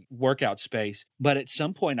my workout space. But at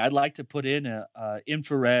some point, I'd like to put in a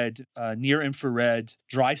near infrared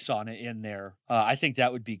dry sauna in there. I think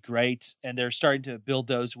that would be great. And they're starting to build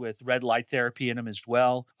those with red light therapy in them as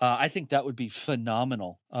well. I think that would be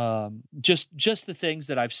phenomenal. Just the things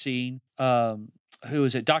that I've seen. Who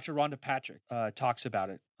is it? Dr. Rhonda Patrick talks about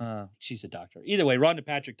it. She's a doctor. Either way, Rhonda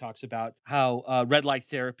Patrick talks about how red light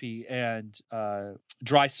therapy and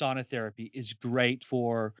dry sauna therapy is great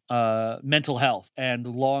for mental health and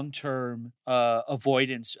long-term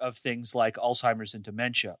avoidance of things like Alzheimer's and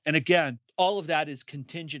dementia. And again, all of that is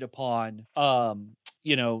contingent upon a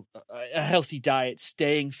healthy diet,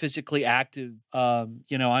 staying physically active.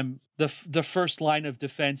 I'm the first line of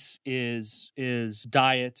defense is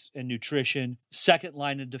diet and nutrition. Second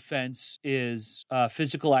line of defense is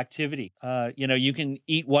physical activity. You can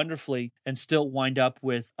eat wonderfully and still wind up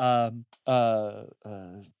with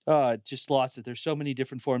just lost it. There's so many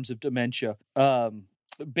different forms of dementia.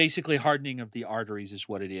 Basically hardening of the arteries is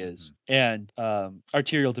what it is, and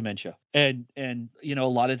arterial dementia. And a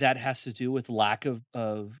lot of that has to do with lack of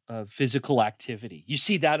physical activity. You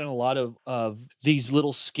see that in a lot of these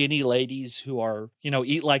little skinny ladies who are,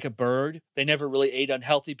 eat like a bird. They never really ate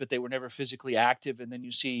unhealthy, but they were never physically active. And then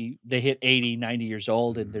you see they hit 80, 90 years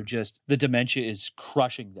old and they're the dementia is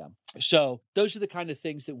crushing them. So those are the kind of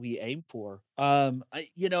things that we aim for.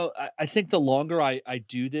 I think the longer I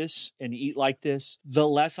do this and eat like this, the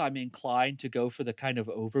less I'm inclined to go for the kind of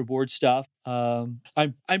overboard stuff. I'm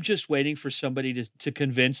just waiting for somebody to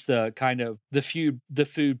convince the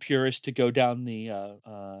food purist to go down the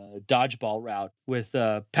dodgeball route with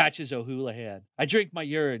Patches O'Houlihan. I drink my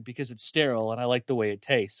urine because it's sterile and I like the way it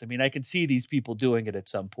tastes. I mean, I can see these people doing it at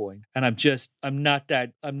some point, and I'm not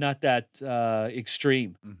that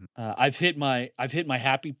extreme. I've hit my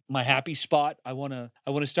happy spot. I want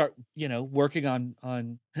to start working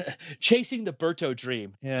on chasing the Berto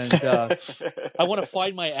dream, and I want to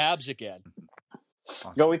find my abs again.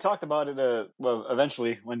 Awesome. No, we talked about it.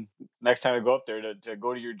 Eventually, when next time I go up there to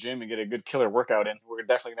go to your gym and get a good killer workout in, we're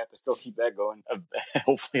definitely gonna have to still keep that going.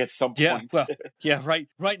 Hopefully, at some point.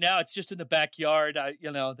 Right now it's just in the backyard.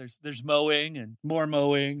 There's mowing and more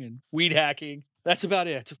mowing and weed hacking. That's about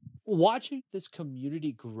it. Watching this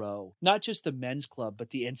community grow, not just the men's club, but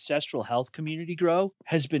the ancestral health community grow,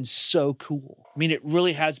 has been so cool. I mean, it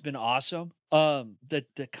really has been awesome. The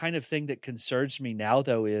kind of thing that concerns me now,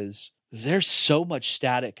 though, is there's so much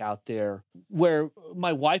static out there where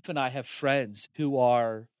my wife and I have friends who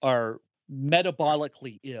are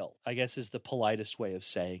metabolically ill, I guess is the politest way of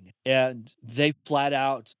saying it. And they flat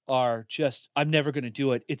out are just, I'm never going to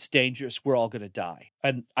do it. It's dangerous. We're all going to die.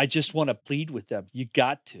 And I just want to plead with them. You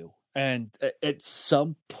got to. And at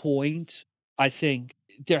some point, I think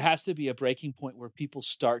there has to be a breaking point where people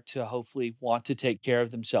start to hopefully want to take care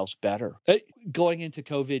of themselves better. Going into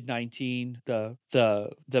COVID-19,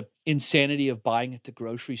 the insanity of buying at the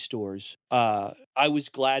grocery stores, I was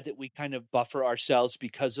glad that we kind of buffer ourselves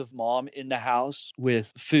because of Mom in the house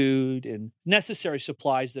with food and necessary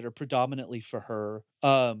supplies that are predominantly for her.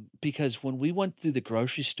 Because when we went through the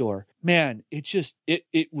grocery store, man,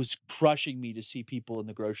 it was crushing me to see people in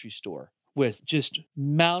the grocery store with just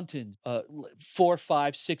mountains, 4,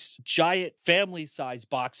 5, 6 giant family-sized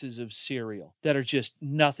boxes of cereal that are just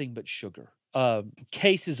nothing but sugar.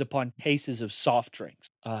 Cases upon cases of soft drinks.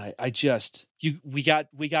 We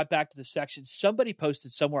got back to the section. Somebody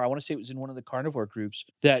posted somewhere, I want to say it was in one of the carnivore groups,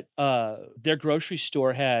 that their grocery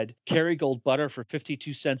store had Kerrygold butter for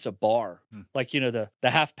 52 cents a bar, like the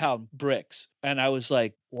half-pound bricks. And I was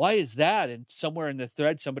like, why is that? And somewhere in the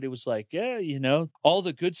thread, somebody was like, yeah, all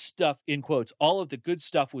the good stuff, in quotes, all of the good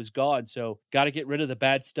stuff was gone, so got to get rid of the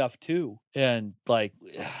bad stuff too. And like,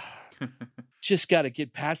 just got to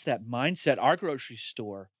get past that mindset. Our grocery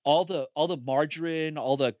store, all the margarine,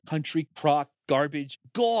 all the country crock garbage,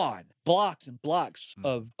 gone. Blocks and blocks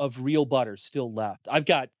of real butter still left. I've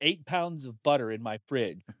got 8 pounds of butter in my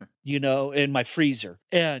fridge, in my freezer.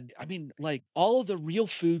 And I mean, like, all of the real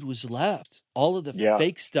food was left. All of the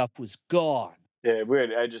fake stuff was gone. Yeah,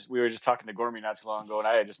 we were just talking to Gormy not too long ago, and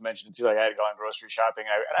I had just mentioned it too. Like I had gone grocery shopping,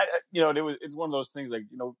 it's one of those things. Like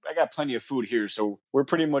I got plenty of food here, so we're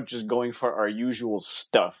pretty much just going for our usual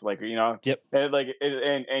stuff. Like Yep.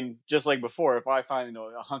 And just like before, if I find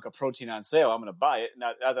a hunk of protein on sale, I'm gonna buy it.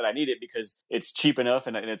 Not that I need it because it's cheap enough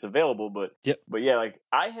and it's available. But yeah, like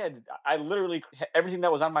I literally everything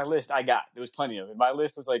that was on my list, I got. There was plenty of it. My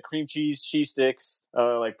list was like cream cheese, cheese sticks,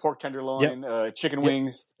 like pork tenderloin, chicken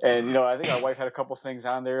wings, and I think our wife had a couple things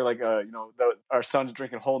on there, like our son's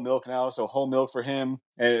drinking whole milk now, so whole milk for him,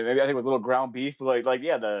 and maybe I think with a little ground beef. But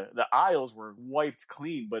the aisles were wiped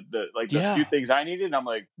clean, but the few things I needed, and I'm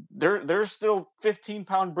like, there's still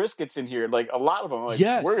 15-pound briskets in here, like a lot of them. Like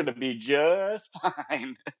we're gonna be just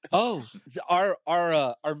fine. Oh,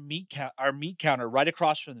 our meat counter right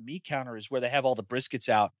across from the meat counter is where they have all the briskets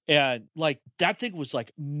out, and like that thing was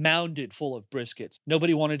like mounded full of briskets.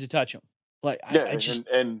 Nobody wanted to touch them. Like it's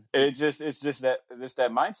just that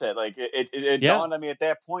mindset. Like it dawned on me at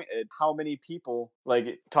that point how many people,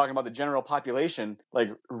 like talking about the general population, like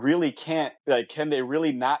really can't, like, can they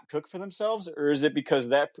really not cook for themselves, or is it because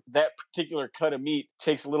that particular cut of meat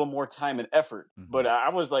takes a little more time and effort? Mm-hmm. But I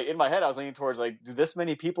was like, in my head, I was leaning towards like, do this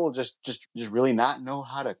many people just really not know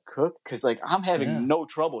how to cook? Because like I'm having no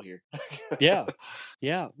trouble here. Yeah.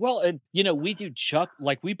 Well, and we do chuck,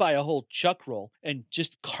 like we buy a whole chuck roll and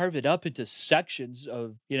just carve it up into sections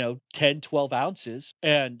of 10, 12 ounces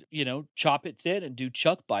and chop it thin and do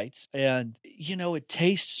chuck bites, and it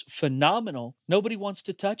tastes phenomenal. Nobody wants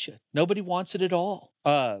to touch it. Nobody wants it at all.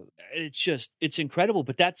 It's incredible.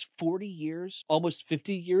 But that's 40 years, almost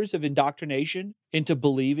 50 years of indoctrination into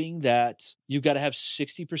believing that you got to have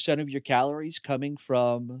 60% of your calories coming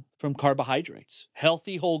from carbohydrates,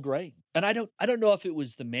 healthy whole grain. And I don't know if it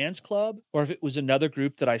was the Man's Club or if it was another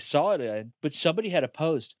group that I saw it in, but somebody had a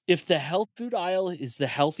post. If the health food aisle is the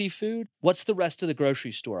healthy food, what's the rest of the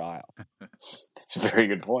grocery store aisle? That's a very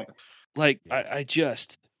good point. Like,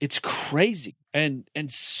 it's crazy. And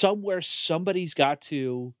somewhere somebody's got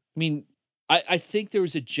to, I think there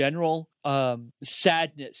was a general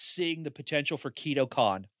sadness seeing the potential for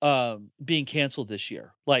KetoCon being canceled this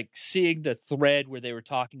year. Like seeing the thread where they were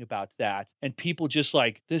talking about that, and people just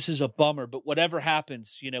like, this is a bummer, but whatever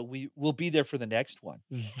happens, we'll be there for the next one.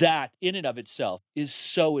 That in and of itself is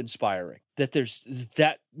so inspiring, that there's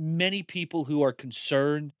that many people who are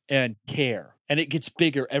concerned and care, and it gets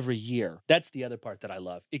bigger every year. That's the other part that I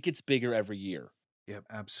love. It gets bigger every year. Yep,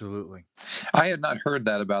 absolutely. I had not heard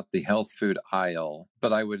that about the health food aisle,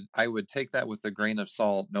 but I would take that with a grain of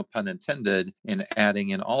salt, no pun intended, in adding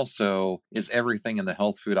in also, is everything in the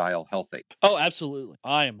health food aisle healthy? Oh, absolutely.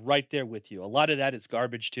 I am right there with you. A lot of that is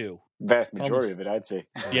garbage too. Vast majority of it, I'd say.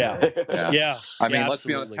 Yeah. I mean, let's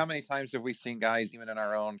be honest. How many times have we seen guys, even in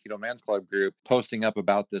our own Keto Man's Club group, posting up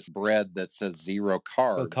about this bread that says 0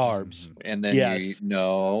 carbs? No carbs. And then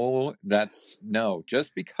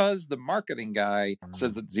just because the marketing guy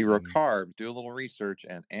says it's 0 carbs, do a little research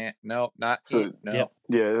and no. Yep.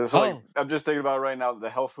 Yeah, so I'm just thinking about right now the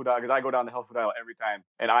health food aisle, because I go down the health food aisle every time,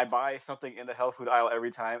 and I buy something in the health food aisle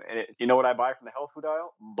every time. And you know what I buy from the health food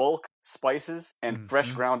aisle? Bulk spices and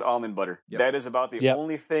fresh ground almond butter. Yep. That is about the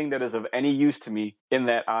only thing that is of any use to me in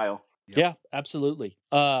that aisle. Yep. Yeah, absolutely.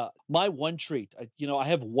 My one treat, I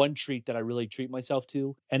have one treat that I really treat myself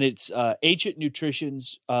to, and it's Ancient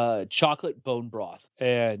Nutrition's chocolate bone broth.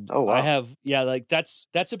 And I have,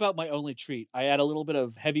 that's about my only treat. I add a little bit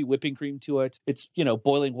of heavy whipping cream to it. It's,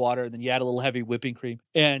 boiling water, and then you add a little heavy whipping cream.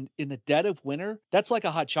 And in the dead of winter, that's like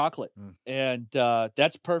a hot chocolate. And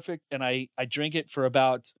that's perfect. And I drink it for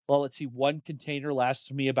about, one container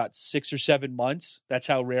lasts me about 6 or 7 months. That's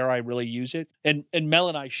how rare I really use it. And Mel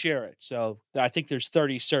and I share it. So I think there's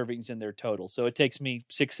 30 servings in their total. So it takes me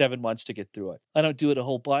 6-7 months to get through it. I don't do it a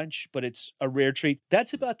whole bunch, but it's a rare treat.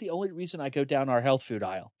 That's about the only reason I go down our health food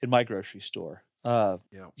aisle in my grocery store.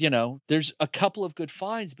 There's a couple of good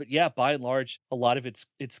finds, but by and large, a lot of it's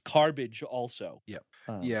garbage also.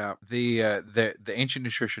 The Ancient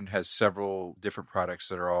Nutrition has several different products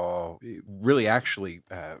that are all really actually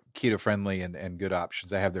keto friendly and good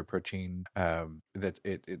options. I have their protein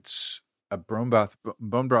it's a bone broth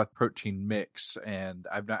protein mix, and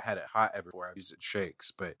I've not had it hot ever before. I've used it in shakes,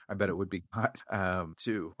 but I bet it would be hot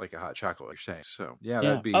too, like a hot chocolate, like you're saying. So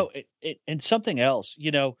that'd be. And something else,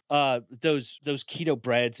 those keto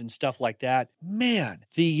breads and stuff like that. Man,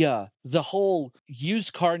 the whole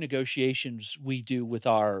used car negotiations we do with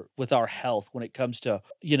our health when it comes to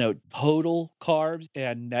total carbs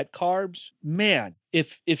and net carbs. Man,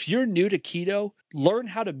 if you're new to keto, learn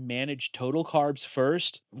how to manage total carbs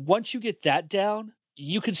first. Once you get that down,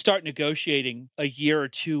 you can start negotiating a year or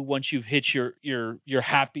two once you've hit your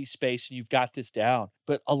happy space and you've got this down.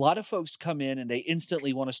 But a lot of folks come in and they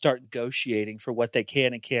instantly want to start negotiating for what they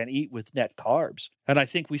can and can't eat with net carbs. And I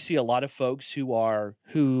think we see a lot of folks who are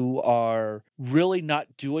really not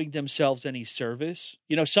doing themselves any service.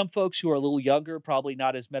 You know, some folks who are a little younger, probably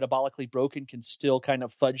not as metabolically broken, can still kind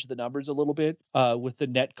of fudge the numbers a little bit with the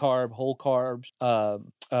net carb, whole carbs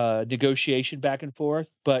negotiation back and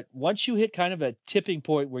forth. But once you hit kind of a tipping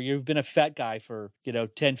point where you've been a fat guy for,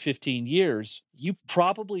 10, 15 years, you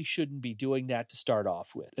probably shouldn't be doing that to start off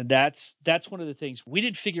with. And that's one of the things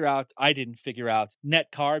I didn't figure out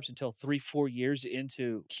net carbs until 3-4 years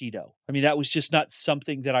into keto. I mean, that was just not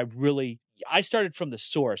something that I started from the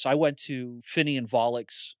source. I went to Finney and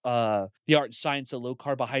Volek's The Art and Science of Low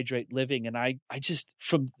Carbohydrate Living, and I just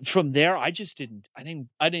from there I didn't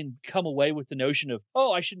come away with the notion of,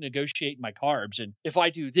 oh, I should negotiate my carbs, and if I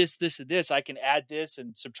do this, this, and this, I can add this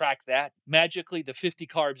and subtract that. Magically, the 50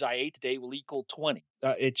 carbs I ate today will equal 20.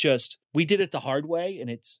 We did it the hard way, and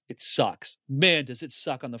it sucks. Man, does it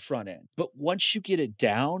suck on the front end. But once you get it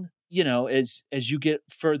down, as you get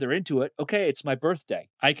further into it, okay, it's my birthday.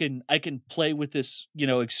 I can play with this,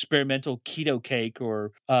 experimental keto cake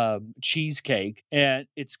or cheesecake, and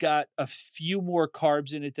it's got a few more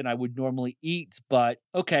carbs in it than I would normally eat. But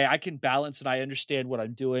okay, I can balance and I understand what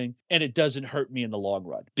I'm doing, and it doesn't hurt me in the long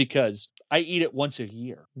run because I eat it once a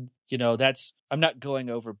year. I'm not going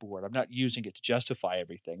overboard. I'm not using it to justify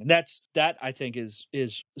everything. And that I think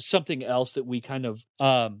is something else that we kind of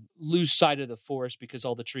lose sight of the forest because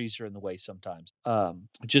all the trees are in the way sometimes.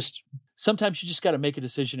 Sometimes you just got to make a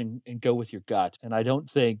decision and go with your gut. And I don't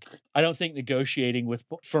think negotiating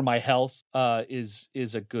for my health is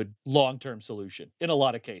a good long-term solution in a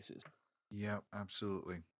lot of cases. Yeah,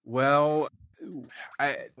 absolutely. Well,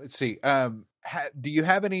 let's see. Do you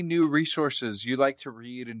have any new resources you like to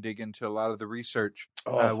read and dig into a lot of the research?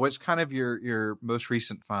 What's kind of your most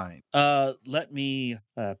recent find? Let me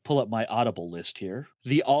pull up my Audible list here.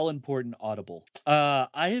 The all-important Audible. I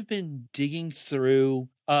have been digging through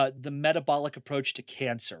the metabolic approach to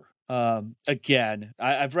cancer. Again,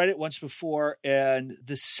 I've read it once before, and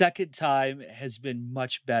the second time has been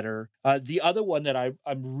much better. The other one that I'm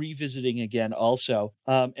revisiting again also,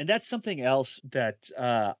 and that's something else that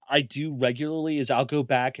I do regularly, is I'll go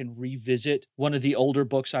back and revisit one of the older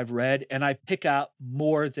books I've read, and I pick out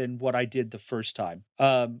more than what I did the first time.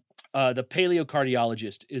 The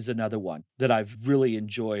Paleocardiologist is another one that I've really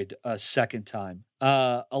enjoyed a second time.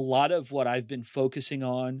 A lot of what I've been focusing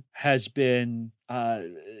on has been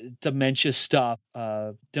dementia stuff.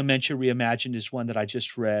 Dementia Reimagined is one that I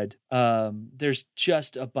just read. There's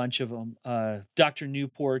just a bunch of them. Dr.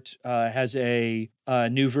 Newport has a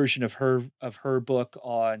new version of her book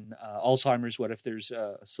on Alzheimer's. What if there's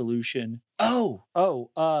a solution?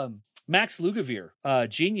 Max Lugavere,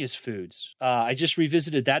 Genius Foods. I just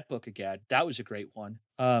revisited that book again. That was a great one.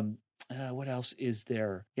 What else is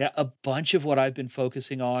there? Yeah, a bunch of what I've been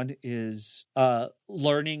focusing on is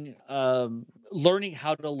learning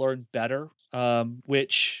how to learn better,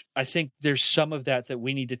 which I think there's some of that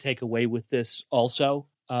we need to take away with this also.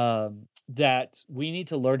 That we need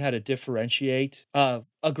to learn how to differentiate.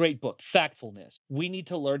 A great book, Factfulness. We need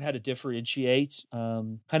to learn how to differentiate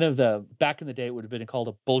kind of back in the day, it would have been called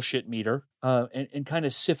a bullshit meter, and kind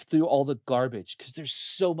of sift through all the garbage, because there's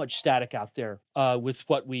so much static out there with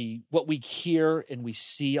what we hear and we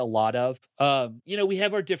see a lot of. We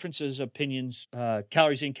have our differences, opinions,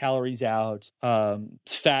 calories in, calories out,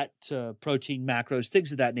 fat, protein, macros,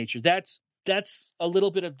 things of that nature. That's a little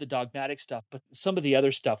bit of the dogmatic stuff, but some of the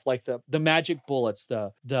other stuff, like the magic bullets,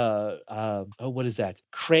 what is that?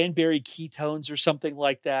 Cranberry ketones or something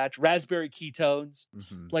like that, raspberry ketones,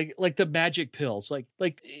 like the magic pills. Like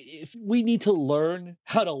if we need to learn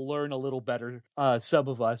how to learn a little better, some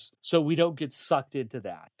of us, so we don't get sucked into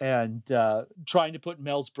that. And trying to put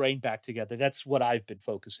Mel's brain back together. That's what I've been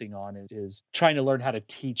focusing on, is trying to learn how to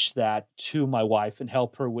teach that to my wife and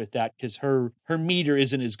help her with that, because her meter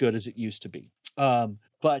isn't as good as it used to be.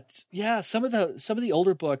 But yeah, some of the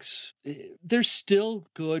older books, there's still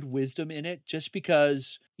good wisdom in it, just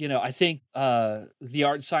because, I think The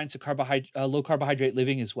Art and Science of Low Carbohydrate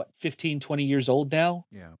Living is 15, 20 years old now.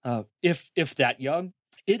 Yeah. If that young.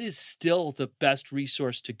 It is still the best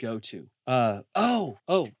resource to go to.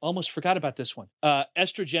 Almost forgot about this one.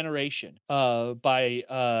 Estrogeneration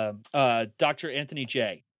by Dr. Anthony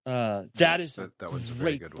J. That is that one's a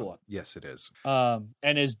great very good book. one. Yes, it is. And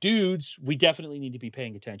as dudes, we definitely need to be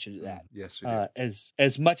paying attention to that. Yes, we do.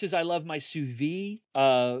 As much as I love my sous vide,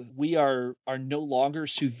 we are no longer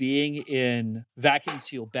sous videing in vacuum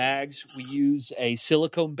seal bags. We use a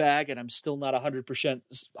silicone bag, and I'm still not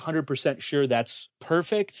 100% sure that's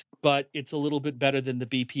perfect, but it's a little bit better than the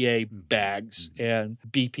BPA bags and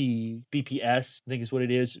BPS, I think is what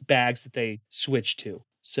it is, bags that they switched to.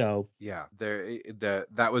 So yeah,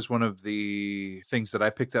 that was one of the things that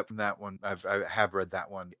I picked up from that one. I have read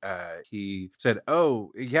that one. He said,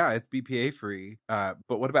 "Oh, yeah, it's BPA free, but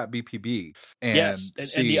what about BPB?" And yes,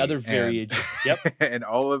 and the other variation. Yep, and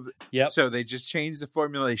all of yep. So they just changed the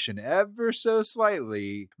formulation ever so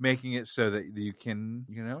slightly, making it so that you can,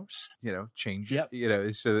 change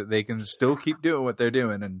it, so that they can still keep doing what they're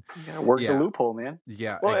doing and work the loophole, man.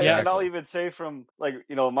 Yeah, well, exactly. And I'll even say from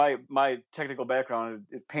my technical background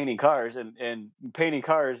is painting cars, and painting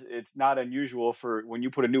cars, it's not unusual for when you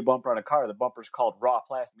put a new bumper on a car, the bumper's called raw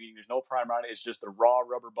plastic, meaning there's no primer on it. It's just a raw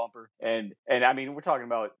rubber bumper. And I mean, we're talking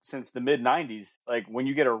about since the mid 90s, like when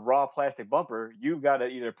you get a raw plastic bumper, you've got to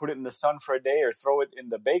either put it in the sun for a day or throw it in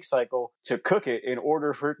the bake cycle to cook it in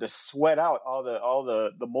order for it to sweat out all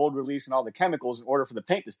the mold release and all the chemicals in order for the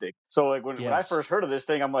paint to stick. So like when I first heard of this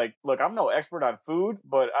thing, I'm like, look, I'm no expert on food,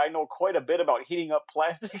 but I know quite a bit about heating up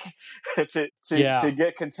plastic to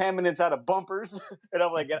get contaminants out of bumpers. And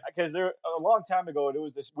I'm like, because there a long time ago, there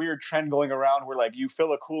was this weird trend going around where like you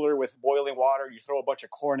fill a cooler with boiling water, you throw a bunch of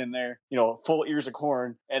corn in there, full ears of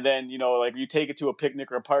corn, and then like you take it to a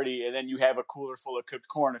picnic or a party, and then you have a cooler full of cooked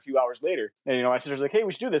corn a few hours later. And my sister's like, hey,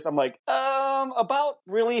 we should do this. I'm like, about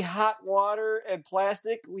really hot water and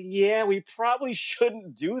plastic, we probably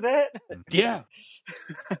shouldn't do that. Yeah.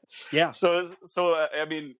 So I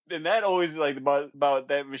mean, and that always like about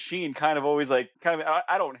that machine kind of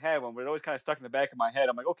I don't have one, but it always kind of stuck in the back of my head.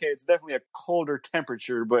 I'm like, okay, it's definitely a colder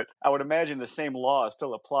temperature, but I would imagine the same laws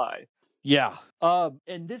still apply. Yeah.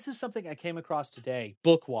 And this is something I came across today,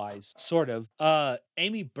 book-wise, sort of.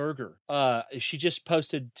 Amy Berger, she just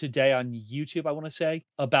posted today on YouTube, I want to say,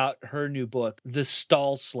 about her new book, The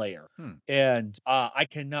Stall Slayer. And I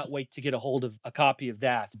cannot wait to get a hold of a copy of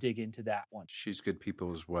that, to dig into that one. She's good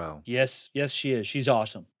people as well. Yes, she is. She's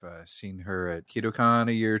awesome. I've seen her at KetoCon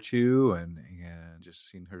a year or two, and just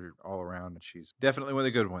seen her all around, and she's definitely one of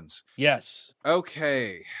the good ones. Yes.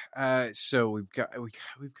 Okay. So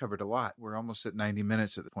we've covered a lot. We're almost at 90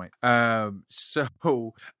 minutes at the point. So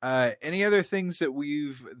any other things that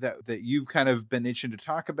you've kind of been itching to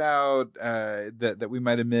talk about that we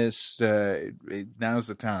might have missed? Now's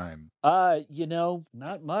the time.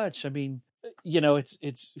 Not much. I mean,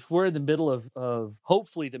 it's we're in the middle of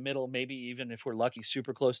hopefully the middle, maybe even if we're lucky,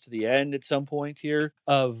 super close to the end at some point here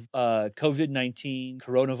of COVID-19,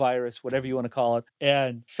 coronavirus, whatever you want to call it.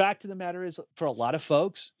 And fact of the matter is, for a lot of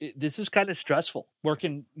folks, this is kind of stressful.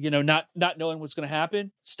 Working, not knowing what's going to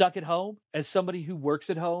happen, stuck at home. As somebody who works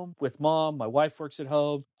at home with mom, my wife works at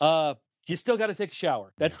home. You still got to take a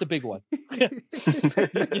shower. That's the big one. and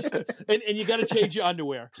you got to change your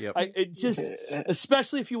underwear. Yep.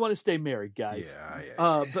 Especially if you want to stay married, guys.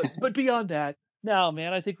 Yeah. But beyond that, no,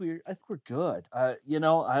 man, I think we're good.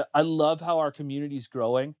 I love how our community's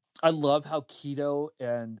growing. I love how keto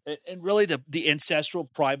and really the ancestral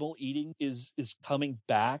primal eating is coming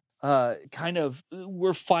back.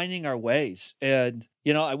 We're finding our ways, and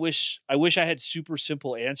I wish I had super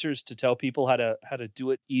simple answers to tell people how to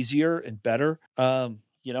do it easier and better.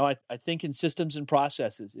 I think in systems and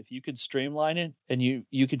processes, if you could streamline it and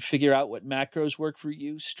you could figure out what macros work for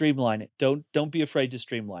you, streamline it. Don't be afraid to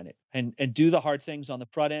streamline it and do the hard things on the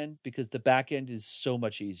front end, because the back end is so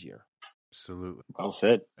much easier. Absolutely. Well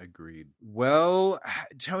said. Agreed. Well,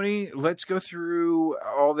 Tony, let's go through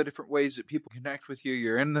all the different ways that people connect with you.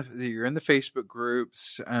 You're in the Facebook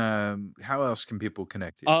groups. How else can people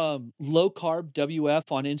connect you? Low Carb WF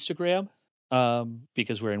on Instagram,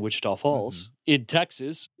 because we're in Wichita Falls, in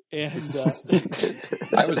Texas. And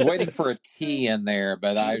I was waiting for a T in there,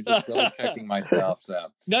 but I was just double checking myself. So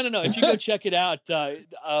no. If you go check it out,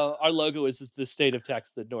 our logo is the state of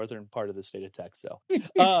Texas, the northern part of the state of Texas.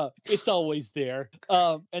 So it's always there.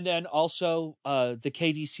 And then also the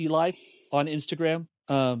KDC Life on Instagram.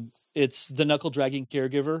 It's the Knuckle Dragging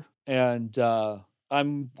Caregiver, and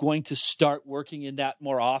I'm going to start working in that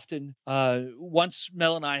more often. Once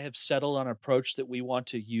Mel and I have settled on an approach that we want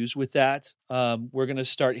to use with that, we're going to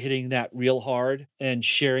start hitting that real hard and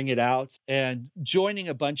sharing it out and joining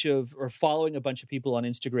following a bunch of people on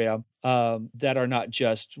Instagram that are not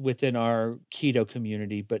just within our keto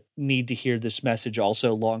community, but need to hear this message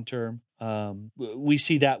also long term. We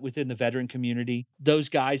see that within the veteran community. Those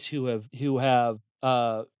guys who have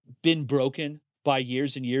been broken by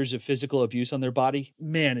years and years of physical abuse on their body,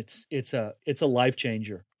 man, it's a life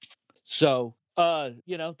changer. So,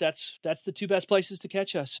 that's the two best places to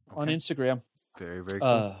catch us on Instagram. Very, very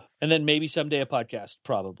cool. And then maybe someday a podcast,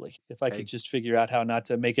 probably, if I could just figure out how not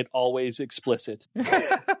to make it always explicit.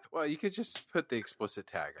 Well, you could just put the explicit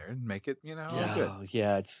tag there and make it, all good.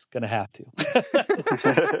 Yeah, it's gonna have to.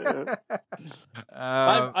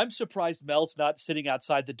 I'm surprised Mel's not sitting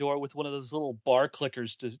outside the door with one of those little bar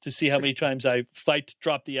clickers to see how many times I fight to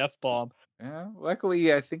drop the F-bomb. Yeah,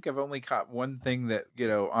 luckily, I think I've only caught one thing that,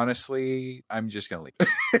 honestly, I'm just going to leave.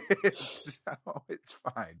 So it's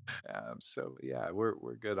fine. So, yeah, we're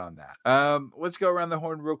good on that. Let's go around the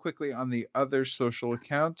horn real quickly on the other social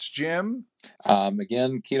accounts. Jim?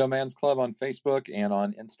 Again, Keto Man's Club on Facebook and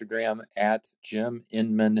on Instagram at Jim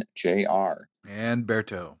Inman Jr. And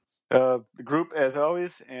Berto. The group, as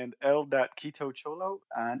always, and L.KetoCholo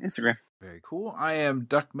on Instagram. Very cool. I am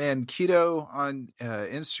Duckman Keto on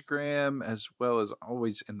Instagram, as well as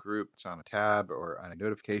always in the group. It's on a tab or on a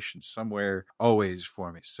notification somewhere, always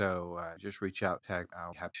for me. So just reach out, tag.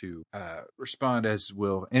 I'll have to respond, as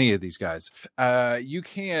will any of these guys. You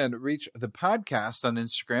can reach the podcast on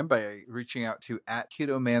Instagram by reaching out to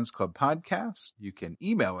 @Keto Man's Club Podcast. You can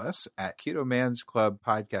email us at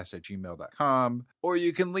KetoMan'sClubPodcast@gmail.com, or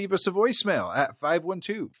you can leave us a voicemail at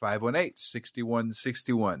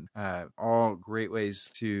 512-518-6161. All great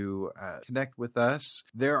ways to connect with us.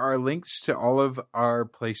 There are links to all of our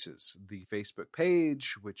places. The Facebook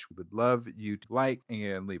page, which we would love you to like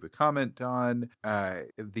and leave a comment on.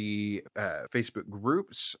 The Facebook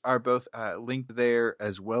groups are both linked there,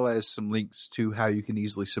 as well as some links to how you can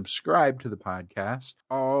easily subscribe to the podcast,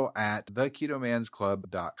 all at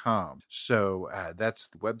theketomansclub.com. So that's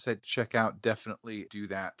the website to check out. Definitely do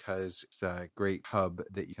that, because it's a great hub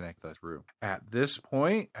that you connect us through. At this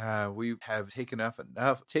point, we have taken up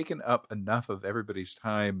enough of everybody's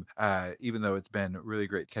time, even though it's been really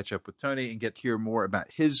great to catch up with Tony and get to hear more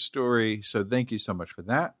about his story. So thank you so much for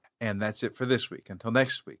that. And that's it for this week. Until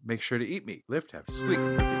next week, make sure to eat meat, lift heavy, sleep.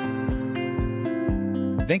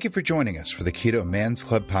 Thank you for joining us for the Keto Man's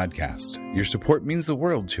Club podcast. Your support means the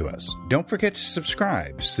world to us. Don't forget to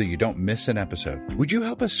subscribe so you don't miss an episode. Would you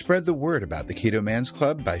help us spread the word about the Keto Man's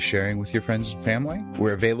Club by sharing with your friends and family?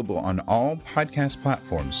 We're available on all podcast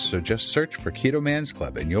platforms, so just search for Keto Man's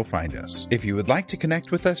Club and you'll find us. If you would like to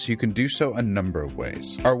connect with us, you can do so a number of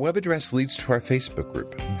ways. Our web address leads to our Facebook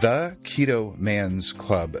group,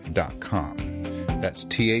 theketomansclub.com. That's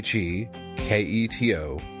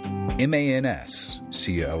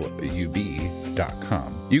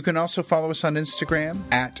TheKetoMansClub.com. You can also follow us on Instagram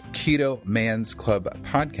at Keto Man's Club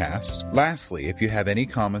Podcast. Lastly, if you have any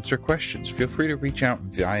comments or questions, feel free to reach out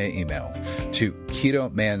via email to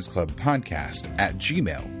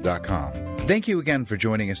KetoMansClubPodcast@gmail.com. Thank you again for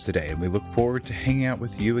joining us today, and we look forward to hanging out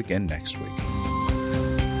with you again next week.